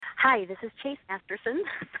Hi, this is Chase Masterson,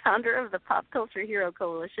 founder of the Pop Culture Hero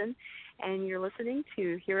Coalition, and you're listening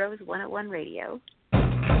to Heroes 101 Radio.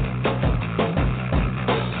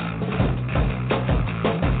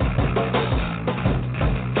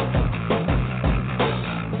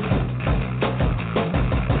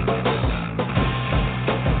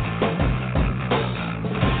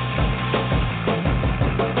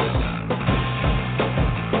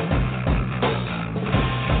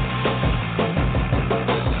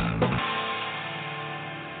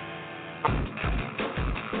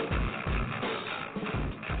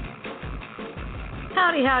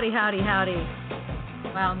 Howdy.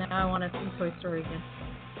 Wow, now I want to see Toy Story again.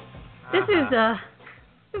 This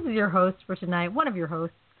is your host for tonight, one of your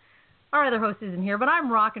hosts. Our other host isn't here, but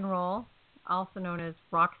I'm Rock and Roll, also known as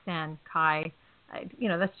Roxanne Kai.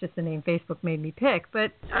 That's just the name Facebook made me pick,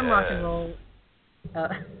 but I'm Rock and Roll,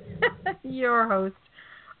 your host.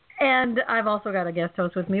 And I've also got a guest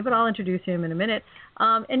host with me, but I'll introduce him in a minute.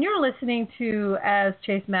 And you're listening to, as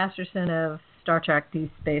Chase Masterson of Star Trek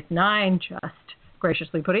Deep Space Nine just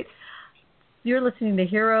graciously put it, you're listening to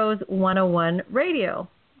Heroes 101 Radio.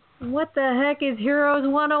 What the heck is Heroes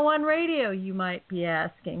 101 Radio, you might be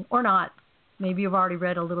asking, or not. Maybe you've already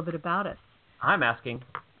read a little bit about us. I'm asking.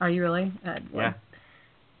 Are you really? Yeah.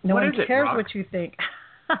 No what one is cares it, Rock? what you think.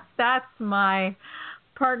 That's my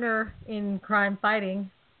partner in crime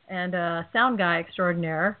fighting and sound guy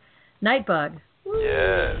extraordinaire, Nightbug.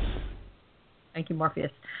 Yes. Thank you,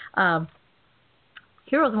 Morpheus.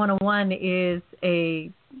 Heroes 101 is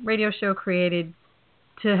a radio show created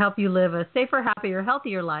to help you live a safer, happier,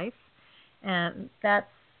 healthier life. And that's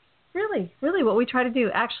really what we try to do.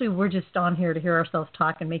 Actually, we're just on here to hear ourselves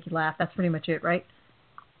talk and make you laugh. That's pretty much it, right?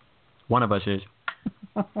 One of us is.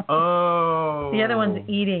 Oh. The other one's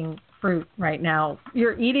eating fruit right now.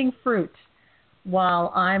 You're eating fruit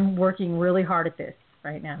while I'm working really hard at this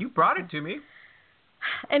right now. You brought it to me.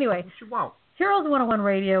 Anyway, What you want? Heroes 101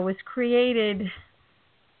 Radio was created...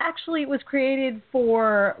 Actually, it was created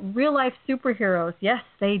for real-life superheroes. Yes,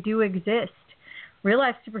 they do exist.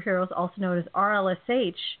 Real-life superheroes, also known as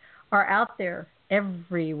RLSH, are out there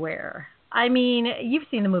everywhere. I mean, you've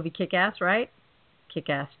seen the movie Kick-Ass, right?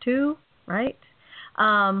 Kick-Ass 2, right?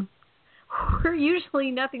 We're usually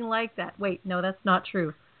nothing like that. Wait, no, that's not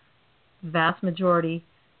true. The vast majority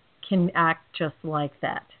can act just like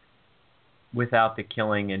that. Without the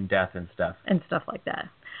killing and death and stuff. And stuff like that.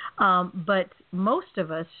 But most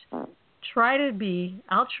of us try to be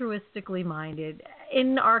altruistically minded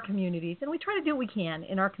in our communities, and we try to do what we can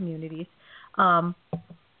in our communities. And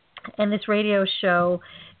this radio show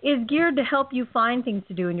is geared to help you find things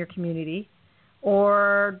to do in your community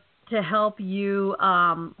or to help you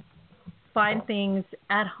find things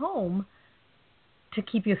at home to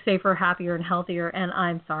keep you safer, happier, and healthier. And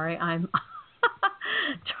I'm sorry, I'm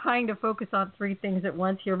trying to focus on three things at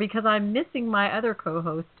once here because I'm missing my other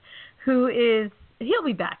co-host, he'll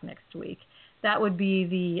be back next week. That would be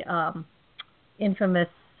the infamous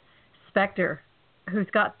Spectre, who's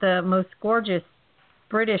got the most gorgeous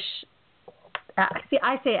British,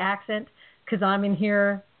 I say accent because I'm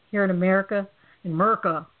here in America,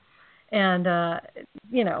 and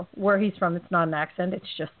where he's from, it's not an accent,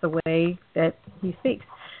 it's just the way that he speaks.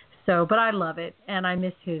 So, but I love it, and I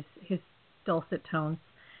miss his dulcet tones.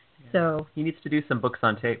 Yeah. So he needs to do some books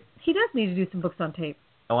on tape. He does need to do some books on tape.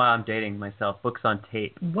 Oh, I'm dating myself. Books on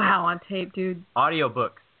tape. Wow, on tape, dude.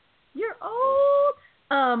 Audiobooks. You're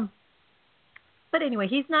old. But anyway,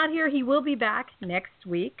 he's not here. He will be back next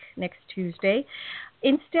week, next Tuesday.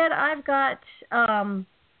 Instead, I've got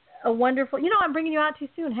a wonderful... I'm bringing you out too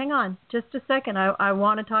soon. Hang on just a second. I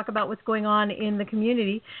want to talk about what's going on in the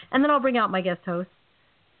community, and then I'll bring out my guest host.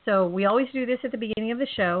 So we always do this at the beginning of the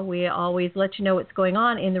show. We always let you know what's going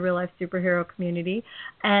on in the real-life superhero community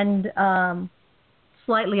and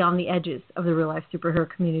slightly on the edges of the real-life superhero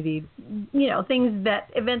community,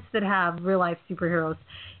 events that have real-life superheroes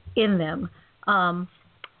in them.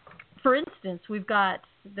 For instance, we've got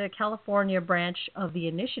the California branch of the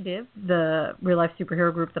Initiative, the real-life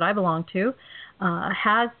superhero group that I belong to,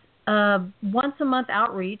 has a once-a-month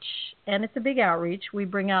outreach, and it's a big outreach. We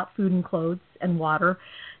bring out food and clothes and water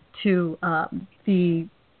to the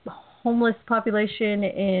homeless population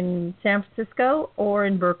in San Francisco or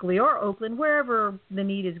in Berkeley or Oakland, wherever the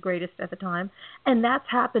need is greatest at the time. And that's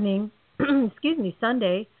happening,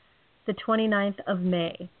 Sunday, the 29th of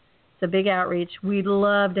May. It's a big outreach. We'd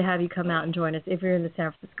love to have you come out and join us if you're in the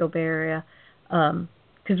San Francisco Bay Area.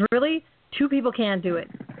 Because really, two people can't do it.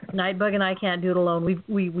 Nightbug and I can't do it alone.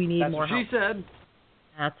 We need That's more what help. she said.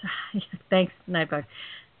 Thanks, Nightbug.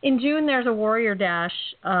 In June, there's a Warrior Dash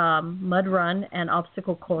mud run and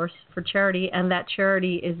obstacle course for charity, and that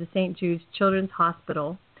charity is the St. Jude's Children's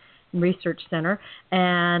Hospital and Research Center,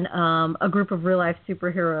 and a group of real-life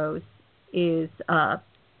superheroes is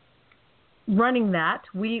running that.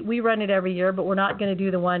 We run it every year, but we're not going to do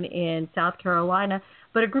the one in South Carolina,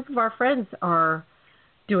 but a group of our friends are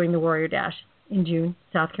doing the Warrior Dash in June,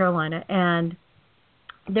 South Carolina, and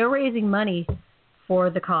they're raising money for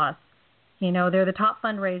the cause. You know, they're the top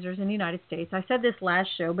fundraisers in the United States. I said this last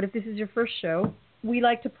show, but if this is your first show, we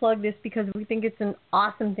like to plug this because we think it's an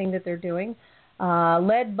awesome thing that they're doing.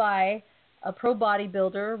 Led by a pro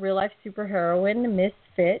bodybuilder, real-life superheroine, Miss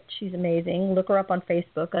Fit. She's amazing. Look her up on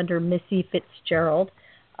Facebook under Missy Fitzgerald.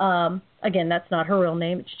 Again, that's not her real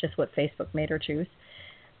name. It's just what Facebook made her choose.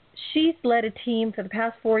 She's led a team for the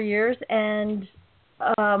past 4 years, and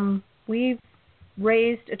we've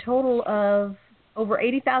raised a total of over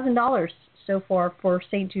 $80,000 so far for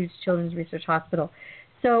St. Jude's Children's Research Hospital.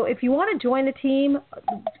 So if you want to join the team,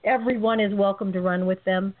 everyone is welcome to run with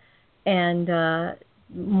them. And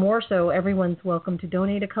more so, everyone's welcome to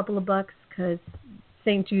donate a couple of bucks because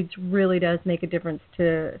St. Jude's really does make a difference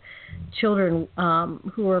to children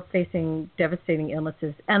who are facing devastating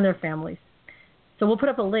illnesses and their families. So we'll put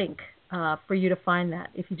up a link for you to find that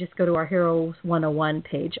if you just go to our Heroes 101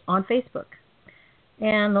 page on Facebook.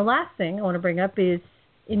 And the last thing I want to bring up is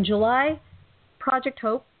in July, Project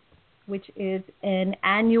Hope, which is an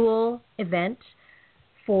annual event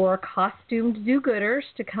for costumed do-gooders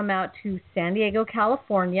to come out to San Diego,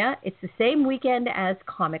 California. It's the same weekend as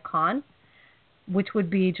Comic-Con, which would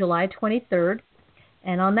be July 23rd.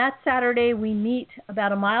 And on that Saturday, we meet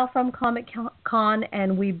about a mile from Comic-Con,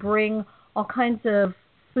 and we bring all kinds of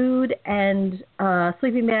food and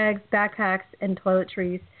sleeping bags, backpacks, and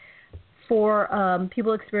toiletries for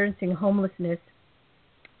people experiencing homelessness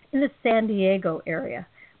in the San Diego area.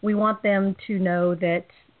 We want them to know that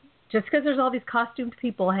just because there's all these costumed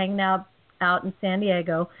people hanging out in San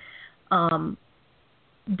Diego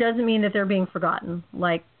doesn't mean that they're being forgotten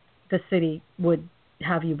like the city would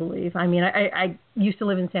have you believe. I mean, I used to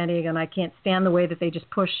live in San Diego, and I can't stand the way that they just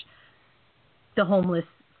push the homeless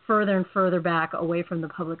further and further back away from the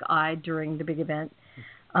public eye during the big event.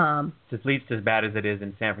 It's at least as bad as it is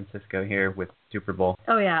in San Francisco here with Super Bowl.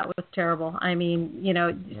 Oh, yeah, it was terrible. I mean, you know.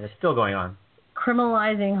 And it's still going on.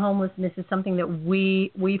 Criminalizing homelessness is something that we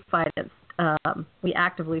fight against. We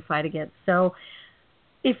actively fight against. So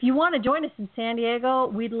if you want to join us in San Diego,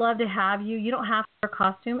 we'd love to have you. You don't have to wear a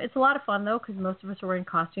costume. It's a lot of fun, though, because most of us are wearing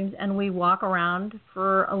costumes, and we walk around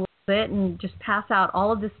for a little bit and just pass out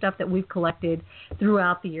all of this stuff that we've collected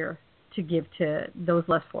throughout the year to give to those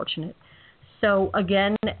less fortunate. So,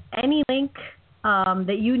 again, any link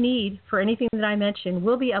that you need for anything that I mentioned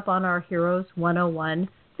will be up on our Heroes 101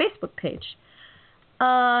 Facebook page.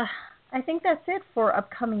 I think that's it for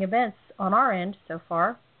upcoming events on our end so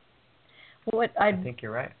far. What I think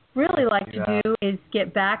you're right. Really like to do is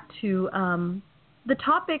get back to the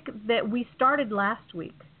topic that we started last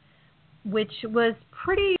week, which was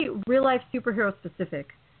pretty real-life superhero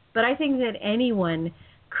specific. But I think that anyone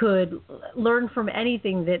could learn from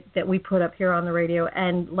anything that we put up here on the radio.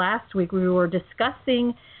 And last week we were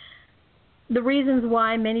discussing the reasons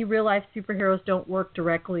why many real-life superheroes don't work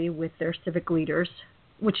directly with their civic leaders,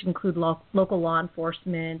 which include local law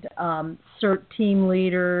enforcement, CERT team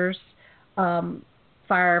leaders,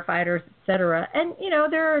 firefighters, etc. And, you know,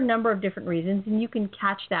 there are a number of different reasons, and you can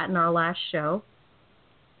catch that in our last show.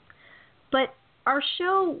 But our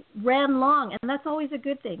show ran long, and that's always a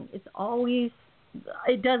good thing.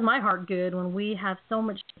 It does my heart good when we have so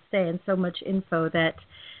much to say and so much info that,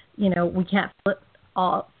 you know, we can't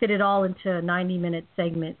fit it all into a 90-minute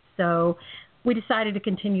segment. So we decided to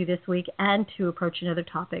continue this week and to approach another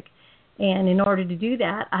topic. And in order to do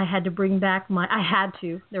that, I had to bring back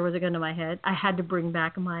there was a gun to my head, I had to bring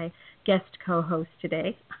back my guest co-host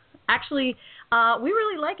today. Actually, we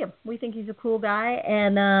really like him. We think he's a cool guy,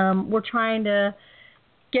 and we're trying to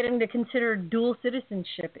get him to consider dual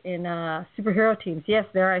citizenship in superhero teams. Yes,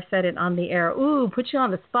 there, I said it on the air. Ooh, put you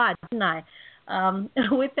on the spot, didn't I?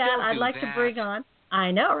 With that, I'd like to bring on,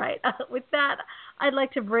 I know, right? With that, I'd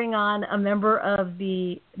like to bring on a member of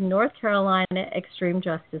the North Carolina Extreme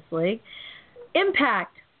Justice League,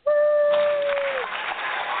 Impact. Woo!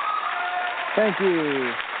 Thank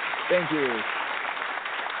you.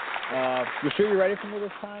 You sure you're ready for me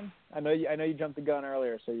this time? I know you jumped the gun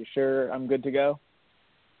earlier, so you sure I'm good to go?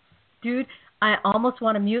 Dude, I almost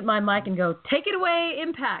want to mute my mic and go, take it away,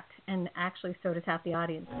 Impact. And actually, so does half the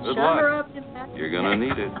audience. Good Shut luck. her up, Impact. You're going to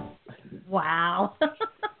need it. Wow.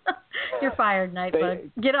 You're fired, Nightbug.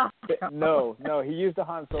 Get off. No, he used a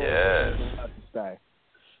Han Solo. Yes. To stay.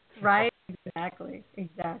 Right?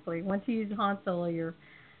 Exactly. Once you use Han Solo, you're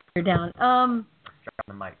down. On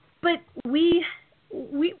the mic. But we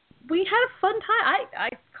had a fun time. I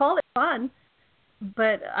called it fun,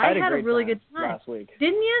 but I had a really good time last week.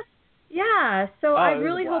 Didn't you? Yeah. So I it was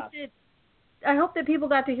really a hope blast. I hope that people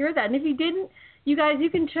got to hear that. And if you didn't, you guys, you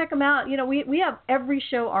can check them out. You know, we have every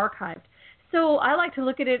show archived. So I like to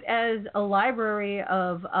look at it as a library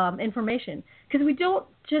of information, because we don't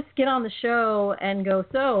just get on the show and go,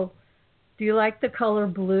 so do you like the color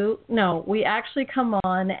blue? No, we actually come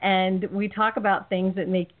on and we talk about things that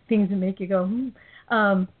make you go,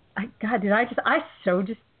 I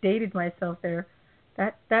just dated myself there.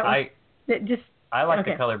 That was just. I like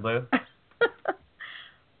okay. the color blue.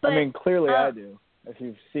 But, I mean, clearly I do, if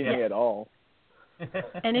you've seen me at all.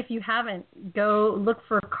 And if you haven't, go look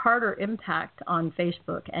for Carter Impact on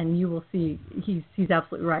Facebook, and you will see he's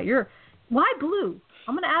absolutely right. Why blue?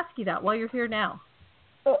 I'm going to ask you that while you're here now.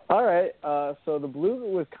 All right. So the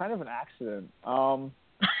blue was kind of an accident. So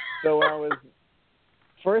when I was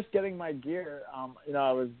first getting my gear,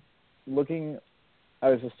 I was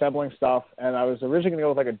assembling stuff, and I was originally going to go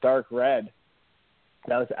with like a dark red.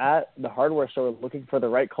 And I was at the hardware store looking for the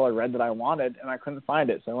right color red that I wanted, and I couldn't find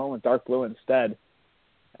it, so I went with dark blue instead.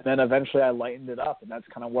 And then eventually I lightened it up, and that's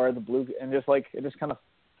kind of where the blue, and it just kind of,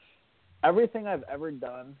 everything I've ever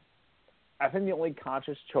done, I think the only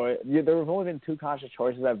conscious choice, there have only been two conscious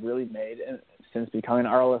choices I've really made since becoming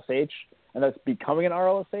an RLSH, and that's becoming an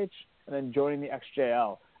RLSH and then joining the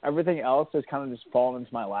XJL. Everything else has kind of just fallen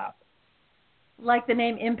into my lap. Like the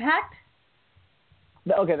name Impact?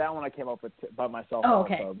 Okay, that one I came up with by myself. Oh,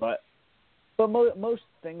 okay. Also, but most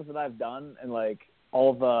things that I've done, and like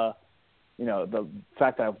all the, the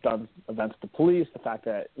fact that I've done events with the police, the fact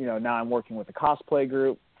that now I'm working with a cosplay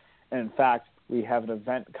group, and in fact we have an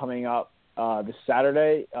event coming up this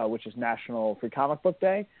Saturday, which is National Free Comic Book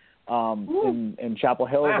Day. In Chapel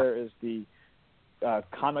Hill, wow. There is the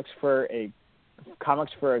Comics for a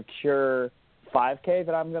Cure 5K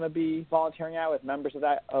that I'm going to be volunteering at with members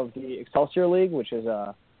of the Excelsior League, which is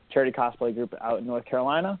a charity cosplay group out in North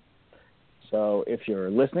Carolina. So if you're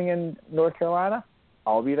listening in North Carolina,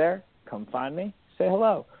 I'll be there. Come find me. Say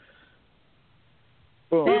hello.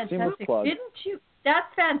 Boom. Seamless plug. Didn't you? That's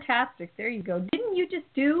fantastic. There you go. Didn't you just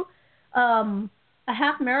do a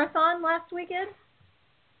half marathon last weekend?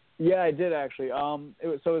 Yeah, I did actually.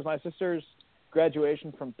 It was my sister's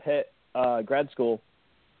graduation from Pitt grad school.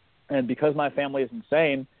 And because my family is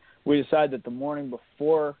insane, we decided that the morning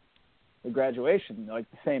before the graduation, like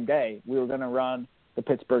the same day, we were going to run the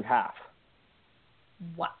Pittsburgh half.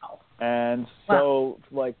 Wow. And so,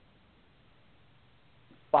 like,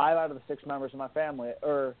 4 out of the 6 members of my family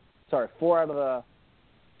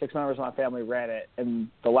ran it, and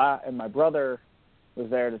and my brother was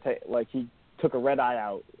there to take, like, he took a red eye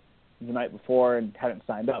out the night before and hadn't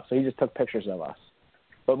signed up, so he just took pictures of us.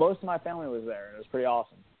 But most of my family was there, and it was pretty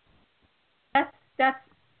awesome. That's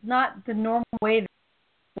not the normal way to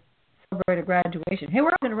celebrate a graduation. Hey,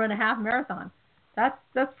 we're going to run a half marathon. That's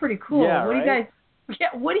pretty cool. Yeah, what right? do you guys?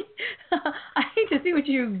 Yeah, what do you? I hate to see what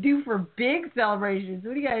you do for big celebrations.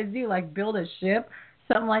 What do you guys do? Like build a ship,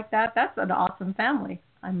 something like that? That's an awesome family.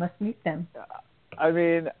 I must meet them. I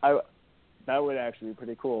mean, that would actually be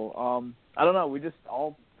pretty cool. I don't know. We just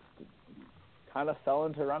all kind of fell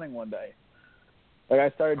into running one day. Like, I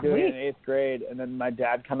started doing it in 8th grade, and then my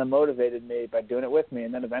dad kind of motivated me by doing it with me,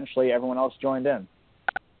 and then eventually everyone else joined in.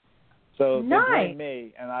 So they blamed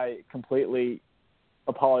me, and I completely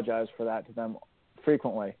apologize for that to them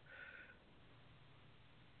frequently.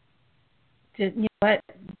 You know what?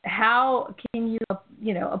 How can you,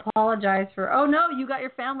 apologize for, oh, no, you got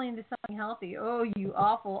your family into something healthy. Oh, you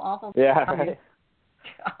awful. Yeah, right.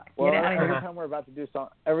 God, well,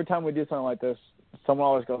 every time we do something like this, someone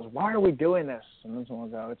always goes, why are we doing this? And then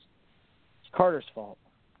someone goes, it's Carter's fault.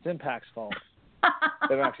 It's Impact's fault.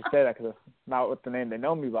 They don't actually say that because it's not what the name they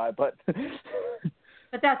know me by, but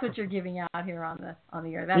but that's what you're giving out here on the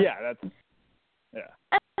air. Yeah.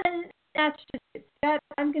 And that's just it.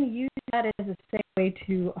 I'm going to use that as a segue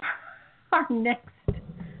to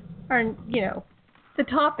the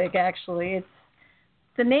topic. Actually, it's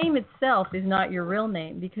the name itself is not your real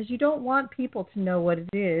name because you don't want people to know what it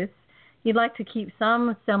is. You'd like to keep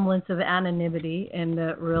some semblance of anonymity in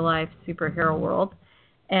the real-life superhero world.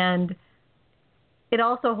 And it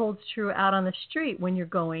also holds true out on the street when you're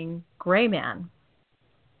going gray man.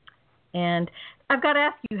 And I've got to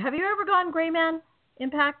ask you, have you ever gone gray man,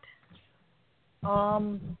 Impact? A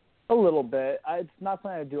little bit. It's not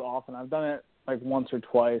something I do often. I've done it like once or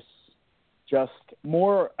twice. I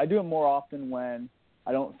do it more often when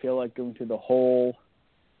I don't feel like going through the whole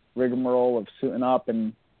rigmarole of suiting up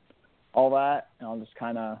and all that, and I'll just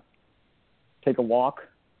kind of take a walk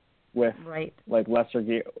with like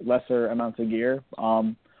lesser amounts of gear.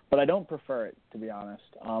 But I don't prefer it, to be honest.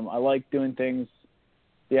 I like doing things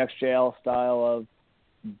the XJL style of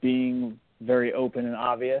being very open and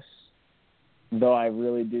obvious, though I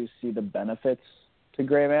really do see the benefits to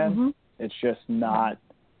Gray Man. Mm-hmm. It's just not.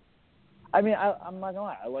 I mean, I'm not gonna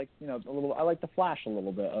lie. I like I like the flash a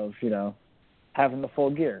little bit of having the full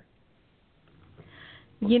gear.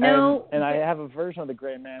 And I have a version of the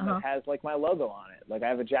Gray Man that has like my logo on it. Like I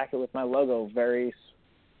have a jacket with my logo a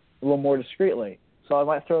little more discreetly. So I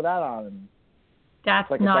might throw that on. And that's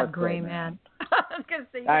like not Gray Man. I was gonna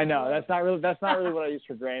say. I know that's not really what I use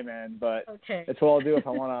for Gray Man, but it's what I'll do if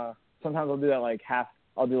I want to. Sometimes I'll do that like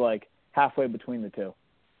I'll do like halfway between the two.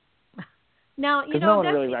 Now because no one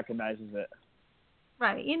really recognizes it.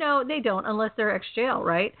 Right. They don't unless they're XJL,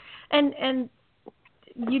 right? And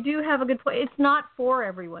you do have a good point. It's not for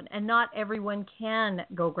everyone, and not everyone can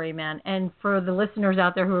go Gray Man. And for the listeners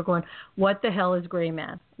out there who are going, what the hell is Gray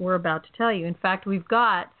Man? We're about to tell you. In fact, we've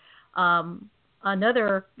got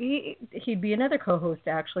he'd be another co-host,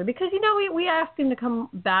 actually, because, we asked him to come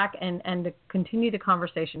back and to continue the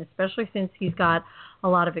conversation, especially since he's got a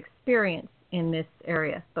lot of experience in this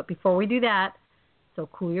area. But before we do that, so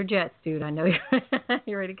cool your jets, dude. I know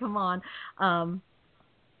you're ready to come on.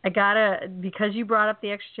 Because you brought up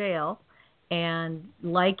the XJL and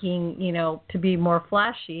liking, to be more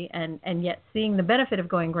flashy and yet seeing the benefit of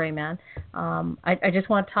going Gray Man, I just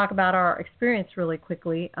want to talk about our experience really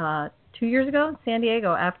quickly. 2 years ago in San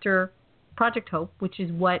Diego after Project Hope, which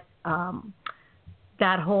is what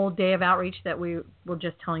that whole day of outreach that we were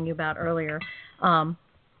just telling you about earlier.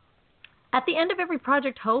 At the end of every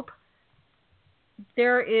Project Hope,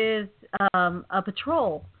 there is a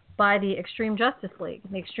patrol by the Extreme Justice League.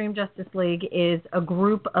 The Extreme Justice League is a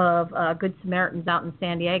group of Good Samaritans out in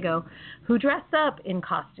San Diego who dress up in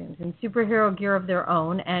costumes, in superhero gear of their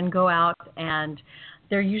own, and go out, and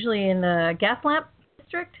they're usually in the Gaslamp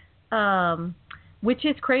District, which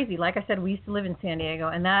is crazy. Like I said, we used to live in San Diego,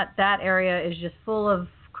 and that area is just full of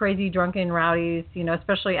crazy drunken rowdies,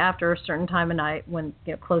 especially after a certain time of night when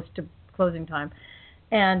close to closing time.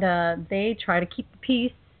 And they try to keep the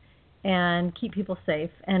peace and keep people safe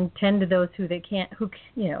and tend to those who they can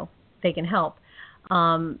help.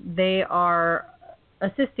 They are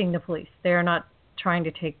assisting the police. They are not trying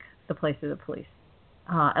to take the place of the police.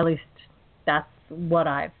 At least that's what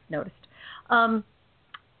I've noticed.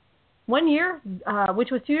 One year, which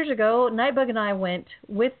was 2 years ago, Nightbug and I went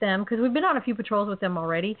with them because we've been on a few patrols with them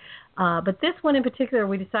already. But this one in particular,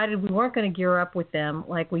 we decided we weren't going to gear up with them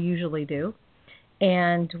like we usually do.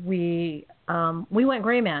 And we went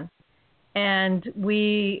Gray Man. And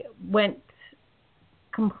we went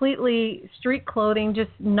completely street clothing,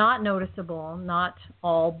 just not noticeable, not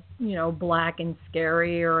all, black and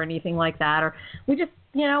scary or anything like that. Or we just,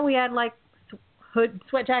 we had like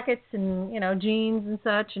sweat jackets and, jeans and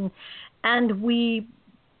such. And we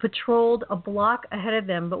patrolled a block ahead of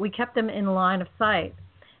them, but we kept them in line of sight.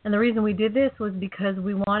 And the reason we did this was because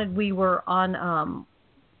we were on,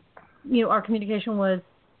 our communication was,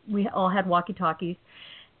 we all had walkie-talkies.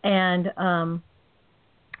 And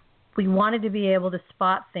we wanted to be able to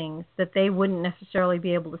spot things that they wouldn't necessarily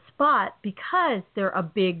be able to spot because they're a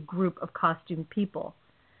big group of costumed people.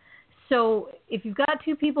 So if you've got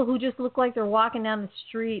two people who just look like they're walking down the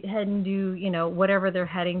street heading to, whatever they're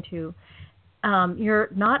heading to, you're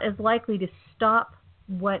not as likely to stop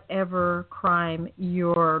whatever crime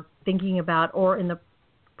you're thinking about or in the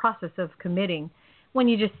process of committing. When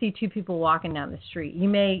you just see two people walking down the street, you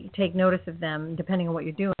may take notice of them, depending on what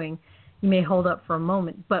you're doing. You may hold up for a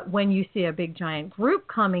moment. But when you see a big, giant group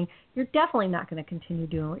coming, you're definitely not going to continue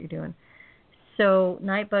doing what you're doing. So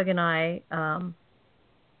Nightbug and I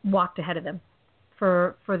walked ahead of them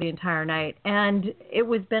for the entire night. And it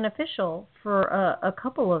was beneficial for a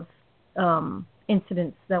couple of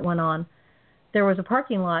incidents that went on. There was a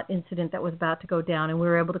parking lot incident that was about to go down, and we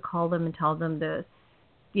were able to call them and tell them to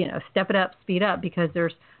step it up, speed up, because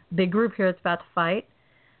there's a big group here that's about to fight.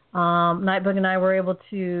 Nightbug and I were able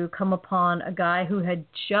to come upon a guy who had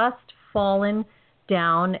just fallen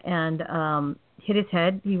down and hit his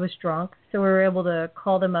head. He was drunk. So we were able to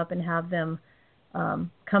call them up and have them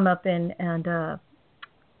come up and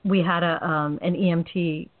we had an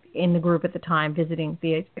EMT in the group at the time visiting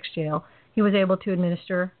the jail. He was able to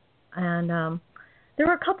administer. And there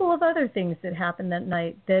were a couple of other things that happened that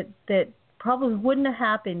night that probably wouldn't have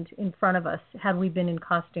happened in front of us had we been in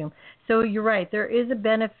costume. So you're right. There is a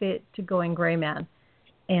benefit to going Gray Man.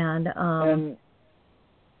 And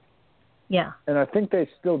yeah. And I think they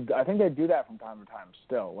do that from time to time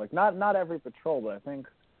still. Like not every patrol, but I think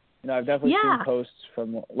I've definitely seen posts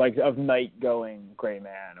from of Knight going Gray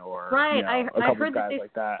Man or a couple of guys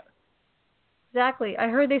like that. Exactly. I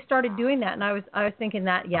heard they started doing that, and I was thinking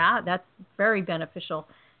that that's very beneficial.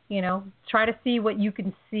 Try to see what you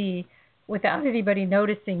can see without anybody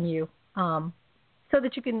noticing you, so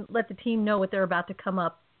that you can let the team know what they're about to come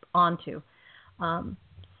up onto.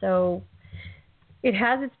 So it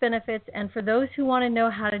has its benefits, and for those who want to know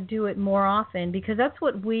how to do it more often, because that's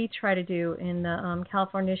what we try to do in the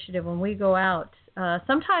California Initiative when we go out.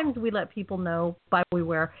 Sometimes we let people know by we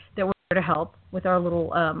wear that we're here to help with our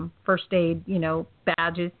little first aid,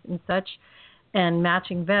 badges and such, and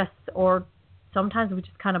matching vests, or sometimes we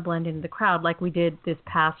just kind of blend into the crowd like we did this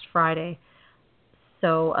past Friday.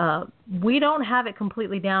 So we don't have it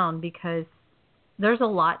completely down because there's a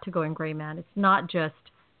lot to going Gray Man. It's not just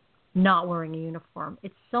not wearing a uniform.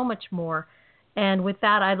 It's so much more. And with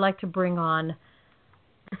that, I'd like to bring on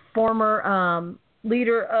the former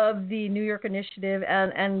leader of the New York Initiative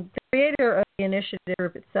and the creator of the initiative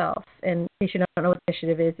group itself. And in case you don't know what the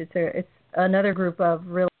initiative is, it's another group of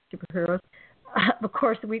real superheroes. Of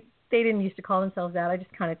course, they didn't used to call themselves that. I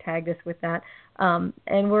just kind of tagged us with that.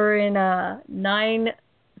 And we're in 9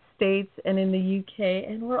 states and in the UK,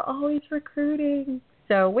 and we're always recruiting.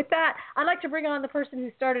 So with that, I'd like to bring on the person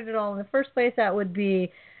who started it all in the first place. That would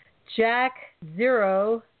be Jack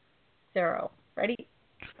Cero. Ready?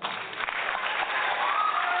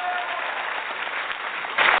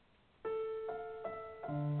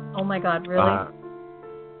 Oh my God, really?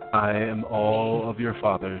 I am all of your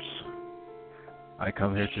fathers. I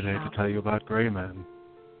come here today to tell you about Gray Man.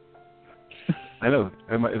 I know.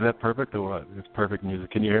 Is that perfect or what? It's perfect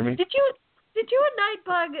music. Can you hear me? Did you and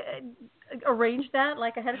Nightbug arrange that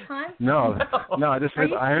ahead of time? No. I just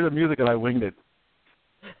heard the music and I winged it.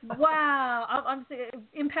 Wow. I'm saying,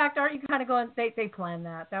 Impact Art, you kind of going, they planned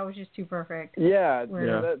that. That was just too perfect. Yeah.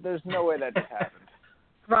 There's no way that just happened.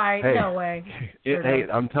 Right. Hey, no way. Hey,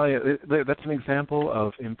 I'm telling you, that's an example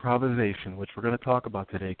of improvisation, which we're going to talk about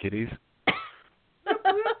today, kiddies.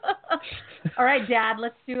 All right, Dad,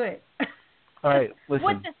 let's do it. All right,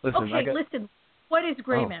 listen. Listen. What is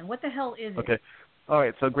Gray Man? What the hell is it? Okay. All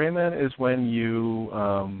right, so Gray Man is when you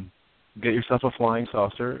get yourself a flying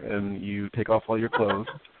saucer and you take off all your clothes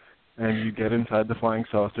and you get inside the flying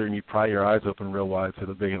saucer and you pry your eyes open real wide so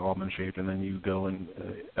they're big and almond shaped, and then you go and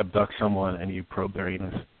abduct someone and you probe their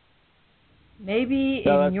anus. Maybe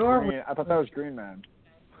in your... I thought that was Green Man.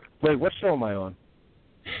 Wait, what show am I on?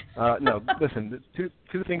 No, listen,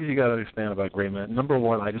 two things you got to understand about Gray Man. Number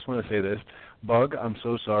one, I just want to say this. Bug, I'm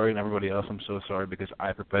so sorry, and everybody else, I'm so sorry because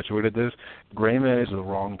I perpetuated this. Gray Man is the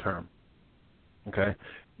wrong term. Okay?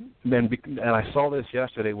 And I saw this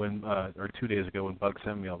yesterday or 2 days ago when Bug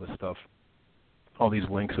sent me all this stuff, all these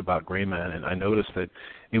links about Gray Man, and I noticed that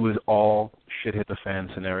it was all shit hit the fan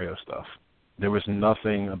scenario stuff. There was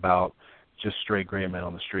nothing about just straight Gray Man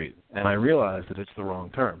on the street. And I realized that it's the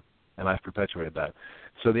wrong term, and I've perpetuated that.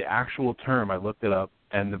 So the actual term, I looked it up,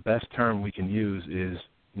 and the best term we can use is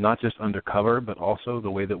not just undercover, but also the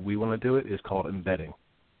way that we want to do it is called embedding.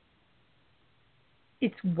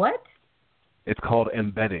 It's what? It's called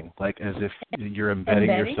embedding, like as if you're embedding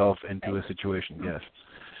yourself into a situation. Yes.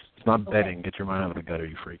 It's not bedding. Get your mind out of the gutter,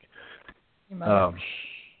 you freak. Your mother.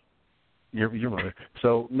 Your mother.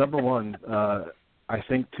 So, number one, I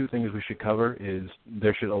think 2 things we should cover is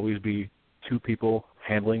there should always be 2 people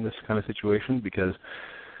handling this kind of situation because,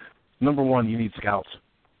 number one, you need scouts.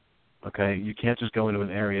 Okay? You can't just go into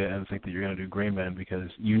an area and think that you're going to do Gray Man because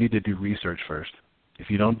you need to do research first. If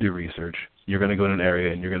you don't do research, you're going to go in an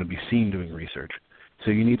area and you're going to be seen doing research. So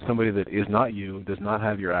you need somebody that is not you, does not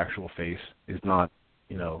have your actual face, is not,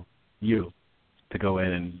 you, to go in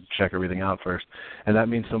and check everything out first. And that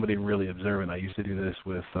means somebody really observant. I used to do this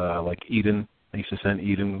with, Eden. I used to send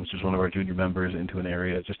Eden, which is one of our junior members, into an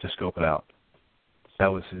area just to scope it out. That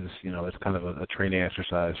was his, it's kind of a training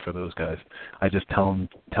exercise for those guys. I just tell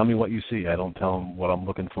me what you see. I don't tell them what I'm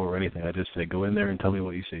looking for or anything. I just say, go in there and tell me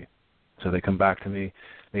what you see. So they come back to me,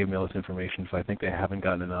 they email us information. If I think they haven't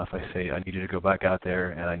gotten enough, I say, I need you to go back out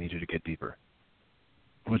there and I need you to get deeper,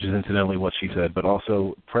 which is incidentally what she said. But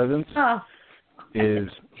also presence is...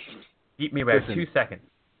 Eat me by 2 seconds.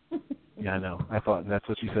 Yeah, I know. I thought that's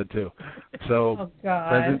what she said too. So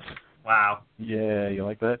presence... Wow. Yeah, you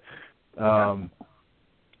like that?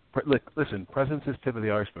 Listen, presence is tip of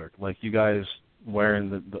the iceberg. Like you guys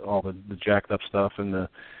wearing all the jacked up stuff and the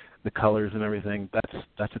colors and everything, that's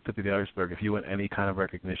the tip of the iceberg. If you want any kind of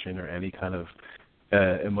recognition or any kind of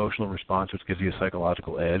emotional response which gives you a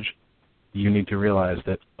psychological edge, you need to realize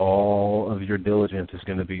that all of your diligence is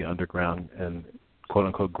going to be underground and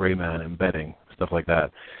quote-unquote Gray Man, embedding, stuff like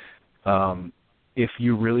that. if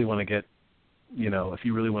you really want to get, if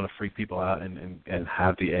you really want to freak people out and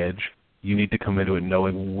have the edge, you need to come into it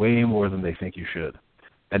knowing way more than they think you should.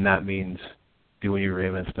 And that means doing your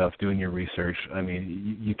Raven stuff, doing your research. I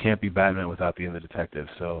mean, you can't be Batman without being the detective.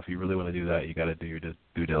 So if you really want to do that, you got to do your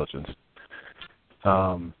due diligence.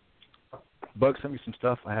 Bug sent me some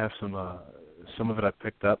stuff. I have some of it I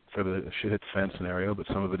picked up for the shit hit the fan scenario, but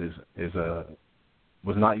some of it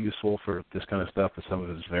was not useful for this kind of stuff, but some of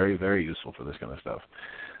it is very, very useful for this kind of stuff.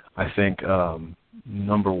 I think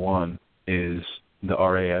number one is the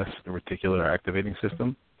RAS, the reticular activating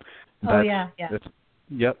system. That's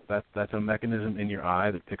a mechanism in your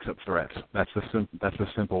eye that picks up threats. That's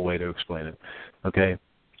a simple way to explain it. Okay,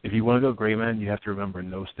 if you want to go gray man, you have to remember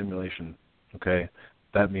no stimulation. Okay,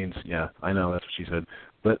 that means I know that's what she said,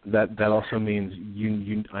 but that also means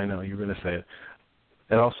you I know you're going to say it.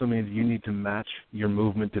 That also means you need to match your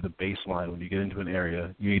movement to the baseline when you get into an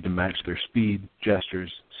area. You need to match their speed,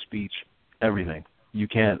 gestures, speech, everything. You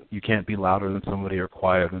can't be louder than somebody or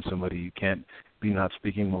quieter than somebody. You can't be not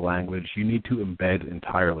speaking the language. You need to embed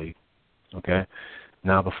entirely. Okay?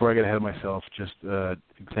 Now, before I get ahead of myself, just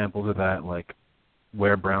examples of that, like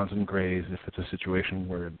wear browns and grays if it's a situation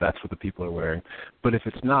where that's what the people are wearing. But if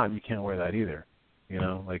it's not, you can't wear that either.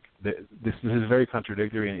 This is very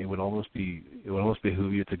contradictory, and it would almost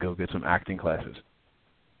behoove you to go get some acting classes.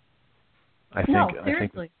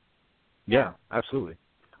 Seriously. Yeah, absolutely.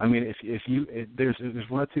 I mean, there's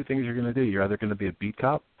one of two things you're going to do. You're either going to be a beat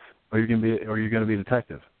cop, or you're going to be a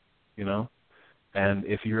detective. And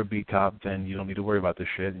if you're a beat cop, then you don't need to worry about this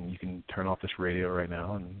shit, and you can turn off this radio right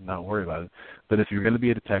now and not worry about it. But if you're going to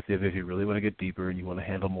be a detective, if you really want to get deeper and you want to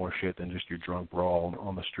handle more shit than just your drunk brawl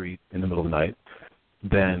on the street in the middle of the night,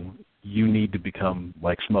 then you need to become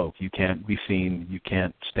like smoke. You can't be seen. You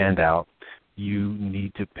can't stand out. You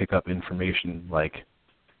need to pick up information like,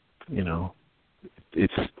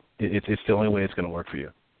 it's the only way it's going to work for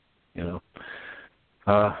you,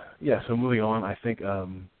 So moving on, I think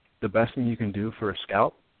the best thing you can do for a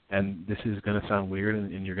scout, and this is going to sound weird,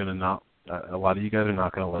 and you're going to not, a lot of you guys are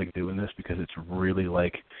not going to like doing this because it's really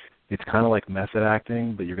it's kind of like method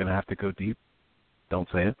acting, but you're going to have to go deep. Don't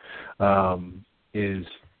say it. Is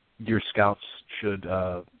your scouts should,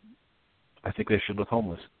 I think they should look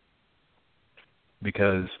homeless,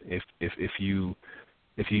 because if you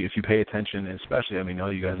pay attention, and especially, I know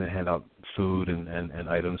you guys hand out food and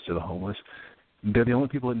items to the homeless. They're the only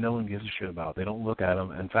people that no one gives a shit about. They don't look at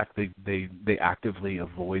them. In fact, they actively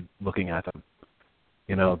avoid looking at them.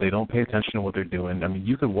 They don't pay attention to what they're doing.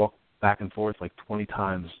 You could walk back and forth like 20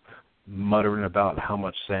 times muttering about how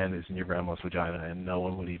much sand is in your grandma's vagina, and no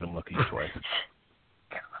one would even look at you twice.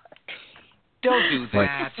 Don't do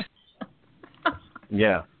that.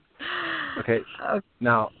 Yeah. Okay.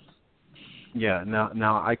 Now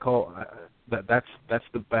I call that's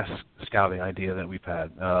the best scouting idea that we've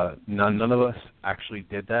had. None of us actually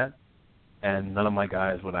did that, and none of my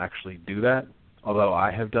guys would actually do that. Although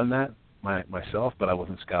I have done that myself, but I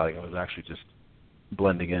wasn't scouting. I was actually just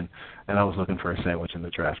blending in, and I was looking for a sandwich in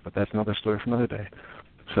the trash. But that's another story for another day.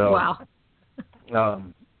 So wow.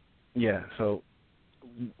 So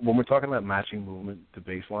when we're talking about matching movement to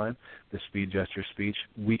baseline, the speed, gesture, speech,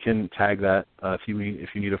 we can tag that if you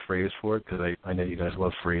need a phrase for it, because I know you guys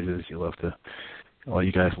love phrases. You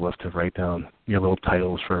guys love to write down your little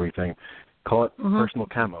titles for everything. Call it personal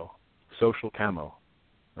camo, social camo,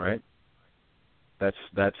 right? That's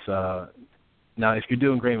now if you're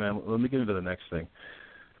doing gray man, let me get into the next thing.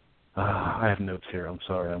 I have notes here. I'm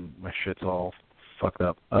sorry, my shit's all fucked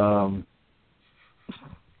up.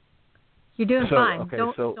 You're doing fine. Okay,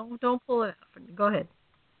 don't pull it. Go ahead.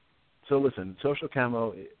 So listen, social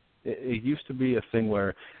camo. It used to be a thing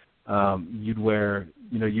where you'd wear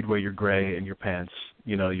your gray and your pants.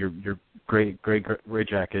 Your gray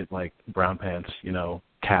jacket, like brown pants.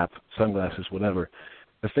 Cap, sunglasses, whatever.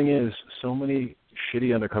 The thing is, so many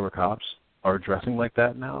shitty undercover cops are dressing like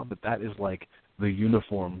that now, but that is like the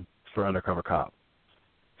uniform for undercover cop.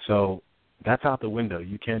 So that's out the window.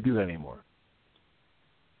 You can't do that anymore.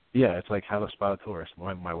 Yeah, it's like how to spot a tourist.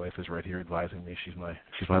 My wife is right here advising me. She's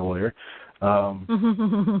my lawyer.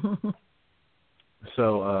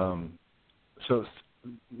 So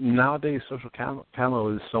nowadays social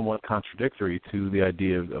camo is somewhat contradictory to the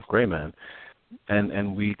idea of gray man,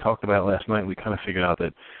 and we talked about it last night. We kind of figured out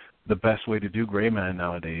that the best way to do gray man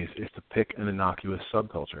nowadays is to pick an innocuous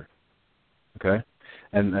subculture. Okay,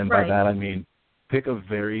 and by that I mean pick a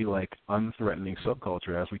very unthreatening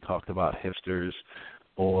subculture, as we talked about hipsters.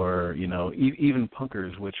 Or, even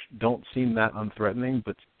punkers, which don't seem that unthreatening,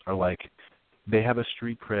 but are they have a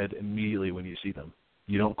street cred immediately when you see them.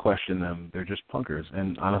 You don't question them. They're just punkers.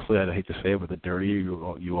 And honestly, I'd hate to say it, but the dirtier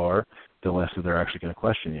you are, the less that they're actually going to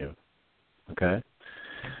question you. Okay?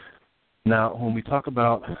 Now, when we talk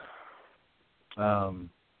about, hold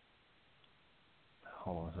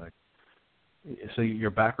on a sec. So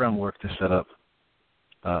your background work to set up,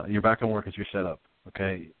 your background work is your setup.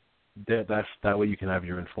 Okay? That way you can have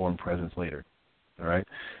your informed presence later. All right?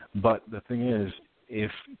 But the thing is,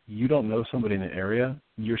 if you don't know somebody in the area,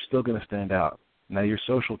 you're still going to stand out. Now, your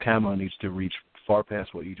social camo needs to reach far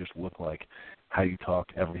past what you just look like, how you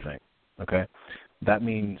talk, everything. Okay? That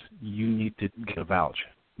means you need to get a vouch.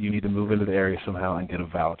 You need to move into the area somehow and get a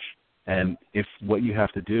vouch. And if what you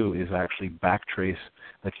have to do is actually backtrace,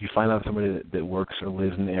 like you find out somebody that works or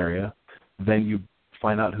lives in the area, then you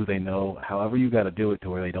find out who they know, however you got to do it to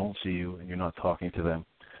where they don't see you and you're not talking to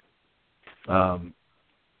them.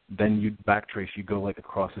 Then you backtrace, you go like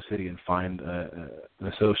across the city and find an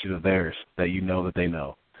associate of theirs that you know that they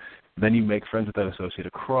know. Then you make friends with that associate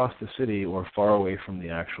across the city or far away from the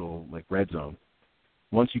actual like red zone.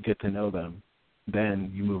 Once you get to know them,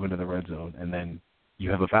 then you move into the red zone and then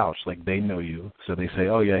you have a vouch, like they know you, so they say,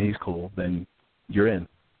 oh yeah, he's cool, then you're in,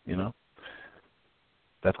 you know?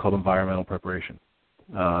 That's called environmental preparation.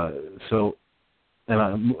 So,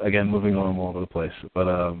 and again, moving on all over the place, but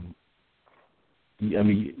I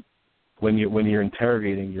mean, when you're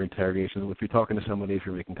interrogating your interrogation, if you're talking to somebody, if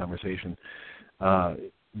you're making conversation,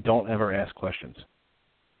 don't ever ask questions.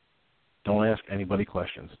 Don't ask anybody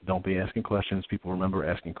questions. Don't be asking questions. People remember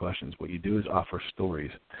asking questions. What you do is offer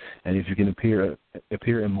stories. And if you can appear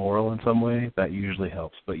immoral in some way, that usually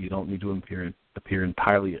helps. But you don't need to appear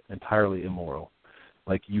entirely immoral.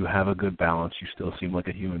 Like you have a good balance. You still seem like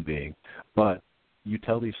a human being. But you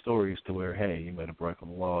tell these stories to where, hey, you might have broken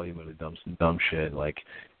the law. You might have done some dumb shit. Like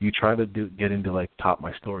you try to get into like top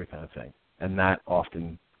my story kind of thing. And that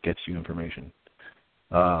often gets you information.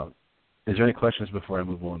 Is there any questions before I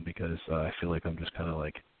move on? Because I feel like I'm just kind of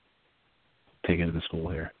like taking to the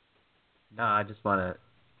school here. No, I just want to.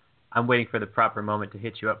 I'm waiting for the proper moment to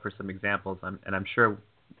hit you up for some examples. And I'm sure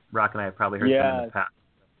Rock and I have probably heard some in the past.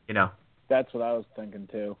 You know. That's what I was thinking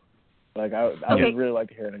too. Like I would really like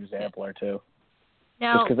to hear an example or two.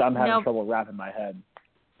 Now, just because I'm having trouble wrapping my head.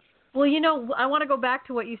 Well, you know, I want to go back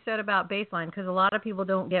to what you said about baseline because a lot of people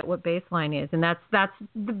don't get what baseline is, and that's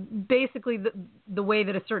basically the way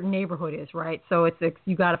that a certain neighborhood is, right? So it's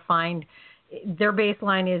you got to find their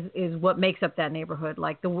baseline is what makes up that neighborhood,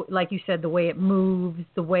 like you said, the way it moves,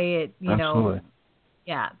 the way it Absolutely.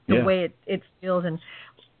 the way it feels. And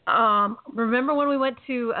remember when we went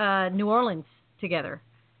to New Orleans together,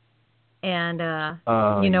 and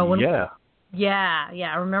Yeah,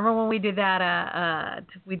 I remember when we did that.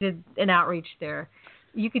 We did an outreach there.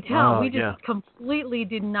 You could tell we just completely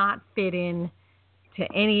did not fit in to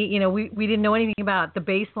any. You know, we didn't know anything about the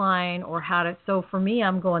baseline or how to. So for me,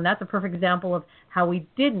 I'm going. That's a perfect example of how we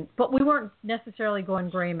didn't. But we weren't necessarily going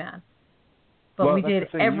gray man. But we did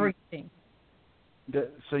everything.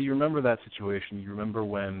 So you remember that situation? You remember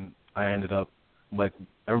when I ended up like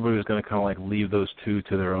everybody was going to kind of like leave those two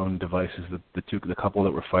to their own devices, the couple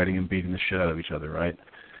that were fighting and beating the shit out of each other, right?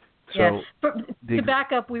 So to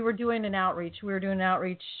back up, we were doing an outreach. We were doing an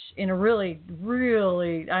outreach in a really,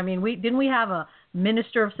 really. I mean, we have a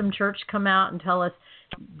minister of some church come out and tell us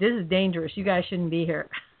this is dangerous. You guys shouldn't be here.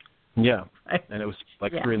 Yeah, right? And it was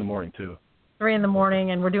like 3 a.m. too. 3 a.m,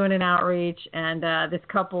 and we're doing an outreach, and this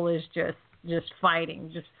couple is just fighting,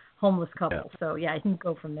 just homeless couple. Yeah. So you can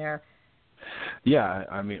go from there. Yeah,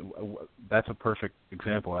 I mean, that's a perfect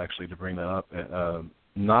example, actually, to bring that up.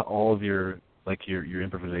 Not all of your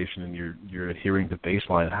improvisation and your adhering to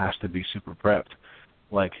baseline has to be super prepped.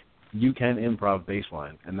 Like, you can improv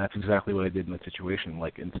baseline, and that's exactly what I did in that situation.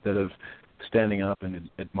 Like, instead of standing up and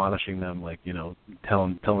admonishing them, like, you know,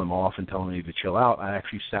 telling them off and telling them to chill out, I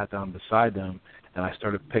actually sat down beside them, and I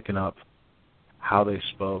started picking up how they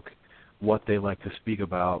spoke, what they like to speak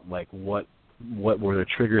about, like what were the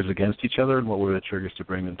triggers against each other and what were the triggers to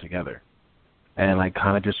bring them together. And I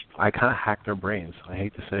kind of hacked their brains. I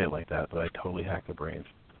hate to say it like that, but I totally hacked their brains.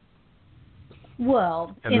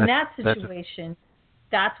 Well, in that situation,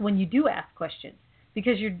 that's when you do ask questions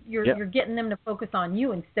because you're getting them to focus on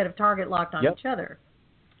you instead of target locked on each other.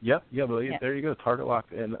 There you go, target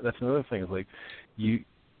locked. And that's another thing. Is like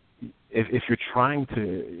if you're trying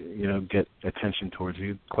to, you know, get attention towards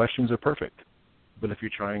you, questions are perfect. But if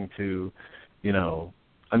you're trying to, you know,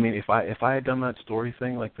 I mean, if I had done that story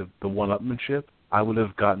thing, like the one-upmanship, I would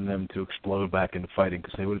have gotten them to explode back into fighting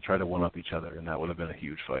because they would have tried to one-up each other, and that would have been a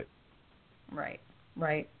huge fight. Right.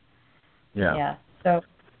 Yeah. So,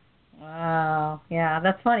 wow. Yeah,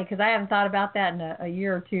 that's funny because I haven't thought about that in a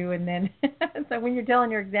year or two, and then so when you're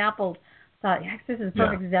telling your examples, I thought, yes, this is a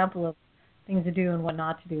perfect example of things to do and what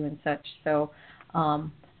not to do and such. So,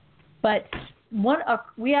 but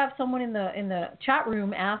we have someone in the chat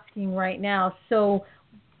room asking right now. So,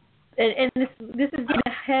 and this is getting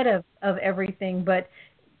ahead of everything, but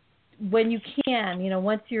when you can,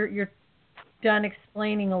 once you're done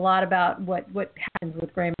explaining a lot about what happens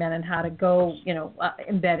with gray men and how to go,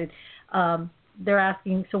 embedded. They're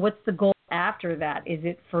asking, so what's the goal after that? Is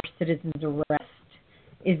it for citizen's arrest?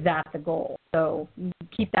 Is that the goal? So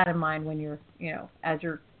keep that in mind when you're, as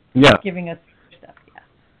you're giving us stuff. Yeah.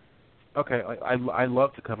 Okay, I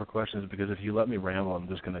love to cover questions because if you let me ramble, I'm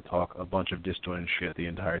just going to talk a bunch of disjointed shit the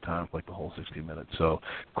entire time, like the whole 60 minutes. So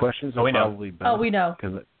questions are probably better. Oh, we know.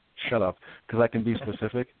 Shut up, because I can be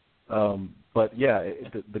specific. But yeah,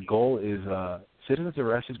 the goal is citizen's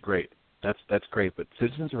arrest is great. That's great, but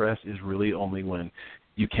citizen's arrest is really only when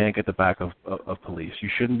you can't get the backup of police. You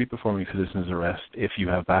shouldn't be performing citizen's arrest if you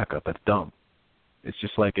have backup. That's dumb. It's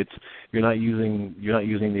just like you're not using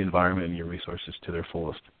the environment and your resources to their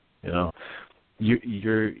fullest.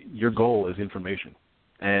 Your goal is information,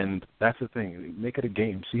 and that's the thing. Make it a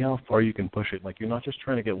game. See how far you can push it. Like, you're not just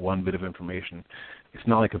trying to get one bit of information. It's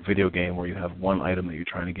not like a video game where you have one item that you're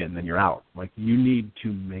trying to get and then you're out. Like, you need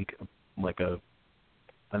to make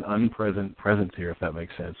an unpresent presence here, if that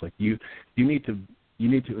makes sense. Like, you need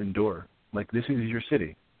to endure. Like, this is your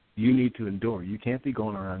city. You need to endure. You can't be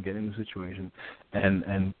going around getting in the situation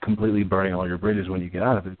and completely burning all your bridges when you get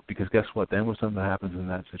out of it, because guess what? Then when something happens in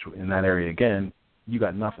that area again, you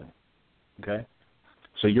got nothing. Okay?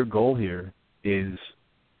 So your goal here is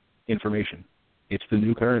information. It's the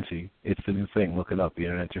new currency. It's the new thing. Look it up. The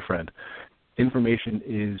internet's your friend. Information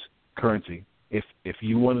is currency. If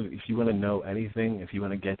you want to know anything, if you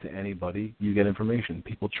want to get to anybody, you get information.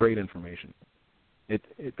 People trade information.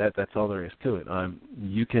 That's all there is to it.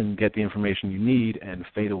 You can get the information you need and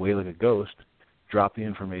fade away like a ghost. Drop the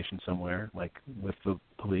information somewhere, like with the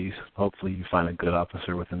police. Hopefully, you find a good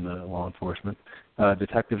officer within the law enforcement.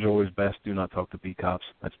 Detectives are always best. Do not talk to beat cops.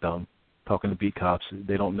 That's dumb. Talking to beat cops,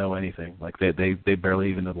 they don't know anything. Like they barely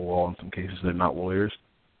even know the law in some cases. They're not lawyers.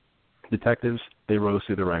 Detectives, they rose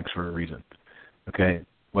through the ranks for a reason. Okay,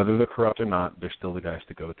 whether they're corrupt or not, they're still the guys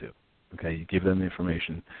to go to. Okay, you give them the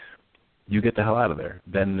information, you get the hell out of there.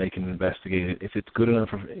 Then they can investigate it. If it's good enough,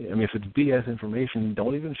 if it's BS information,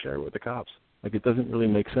 don't even share it with the cops. Like, it doesn't really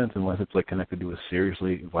make sense unless it's like connected to a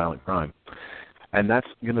seriously violent crime. And that's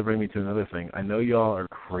going to bring me to another thing. I know y'all are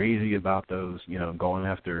crazy about those, going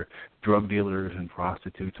after drug dealers and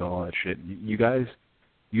prostitutes and all that shit. You guys,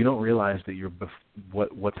 you don't realize that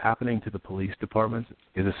what's happening to the police departments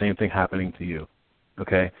is the same thing happening to you.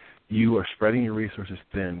 Okay? You are spreading your resources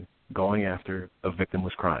thin, going after a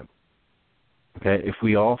victimless crime. Okay? If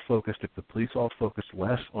the police all focused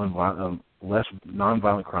less on less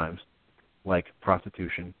nonviolent crimes, like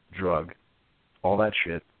prostitution, drug, all that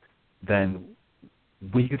shit, then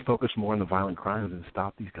we could focus more on the violent crimes and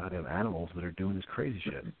stop these goddamn animals that are doing this crazy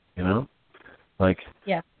shit. Like,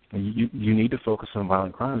 yeah. You need to focus on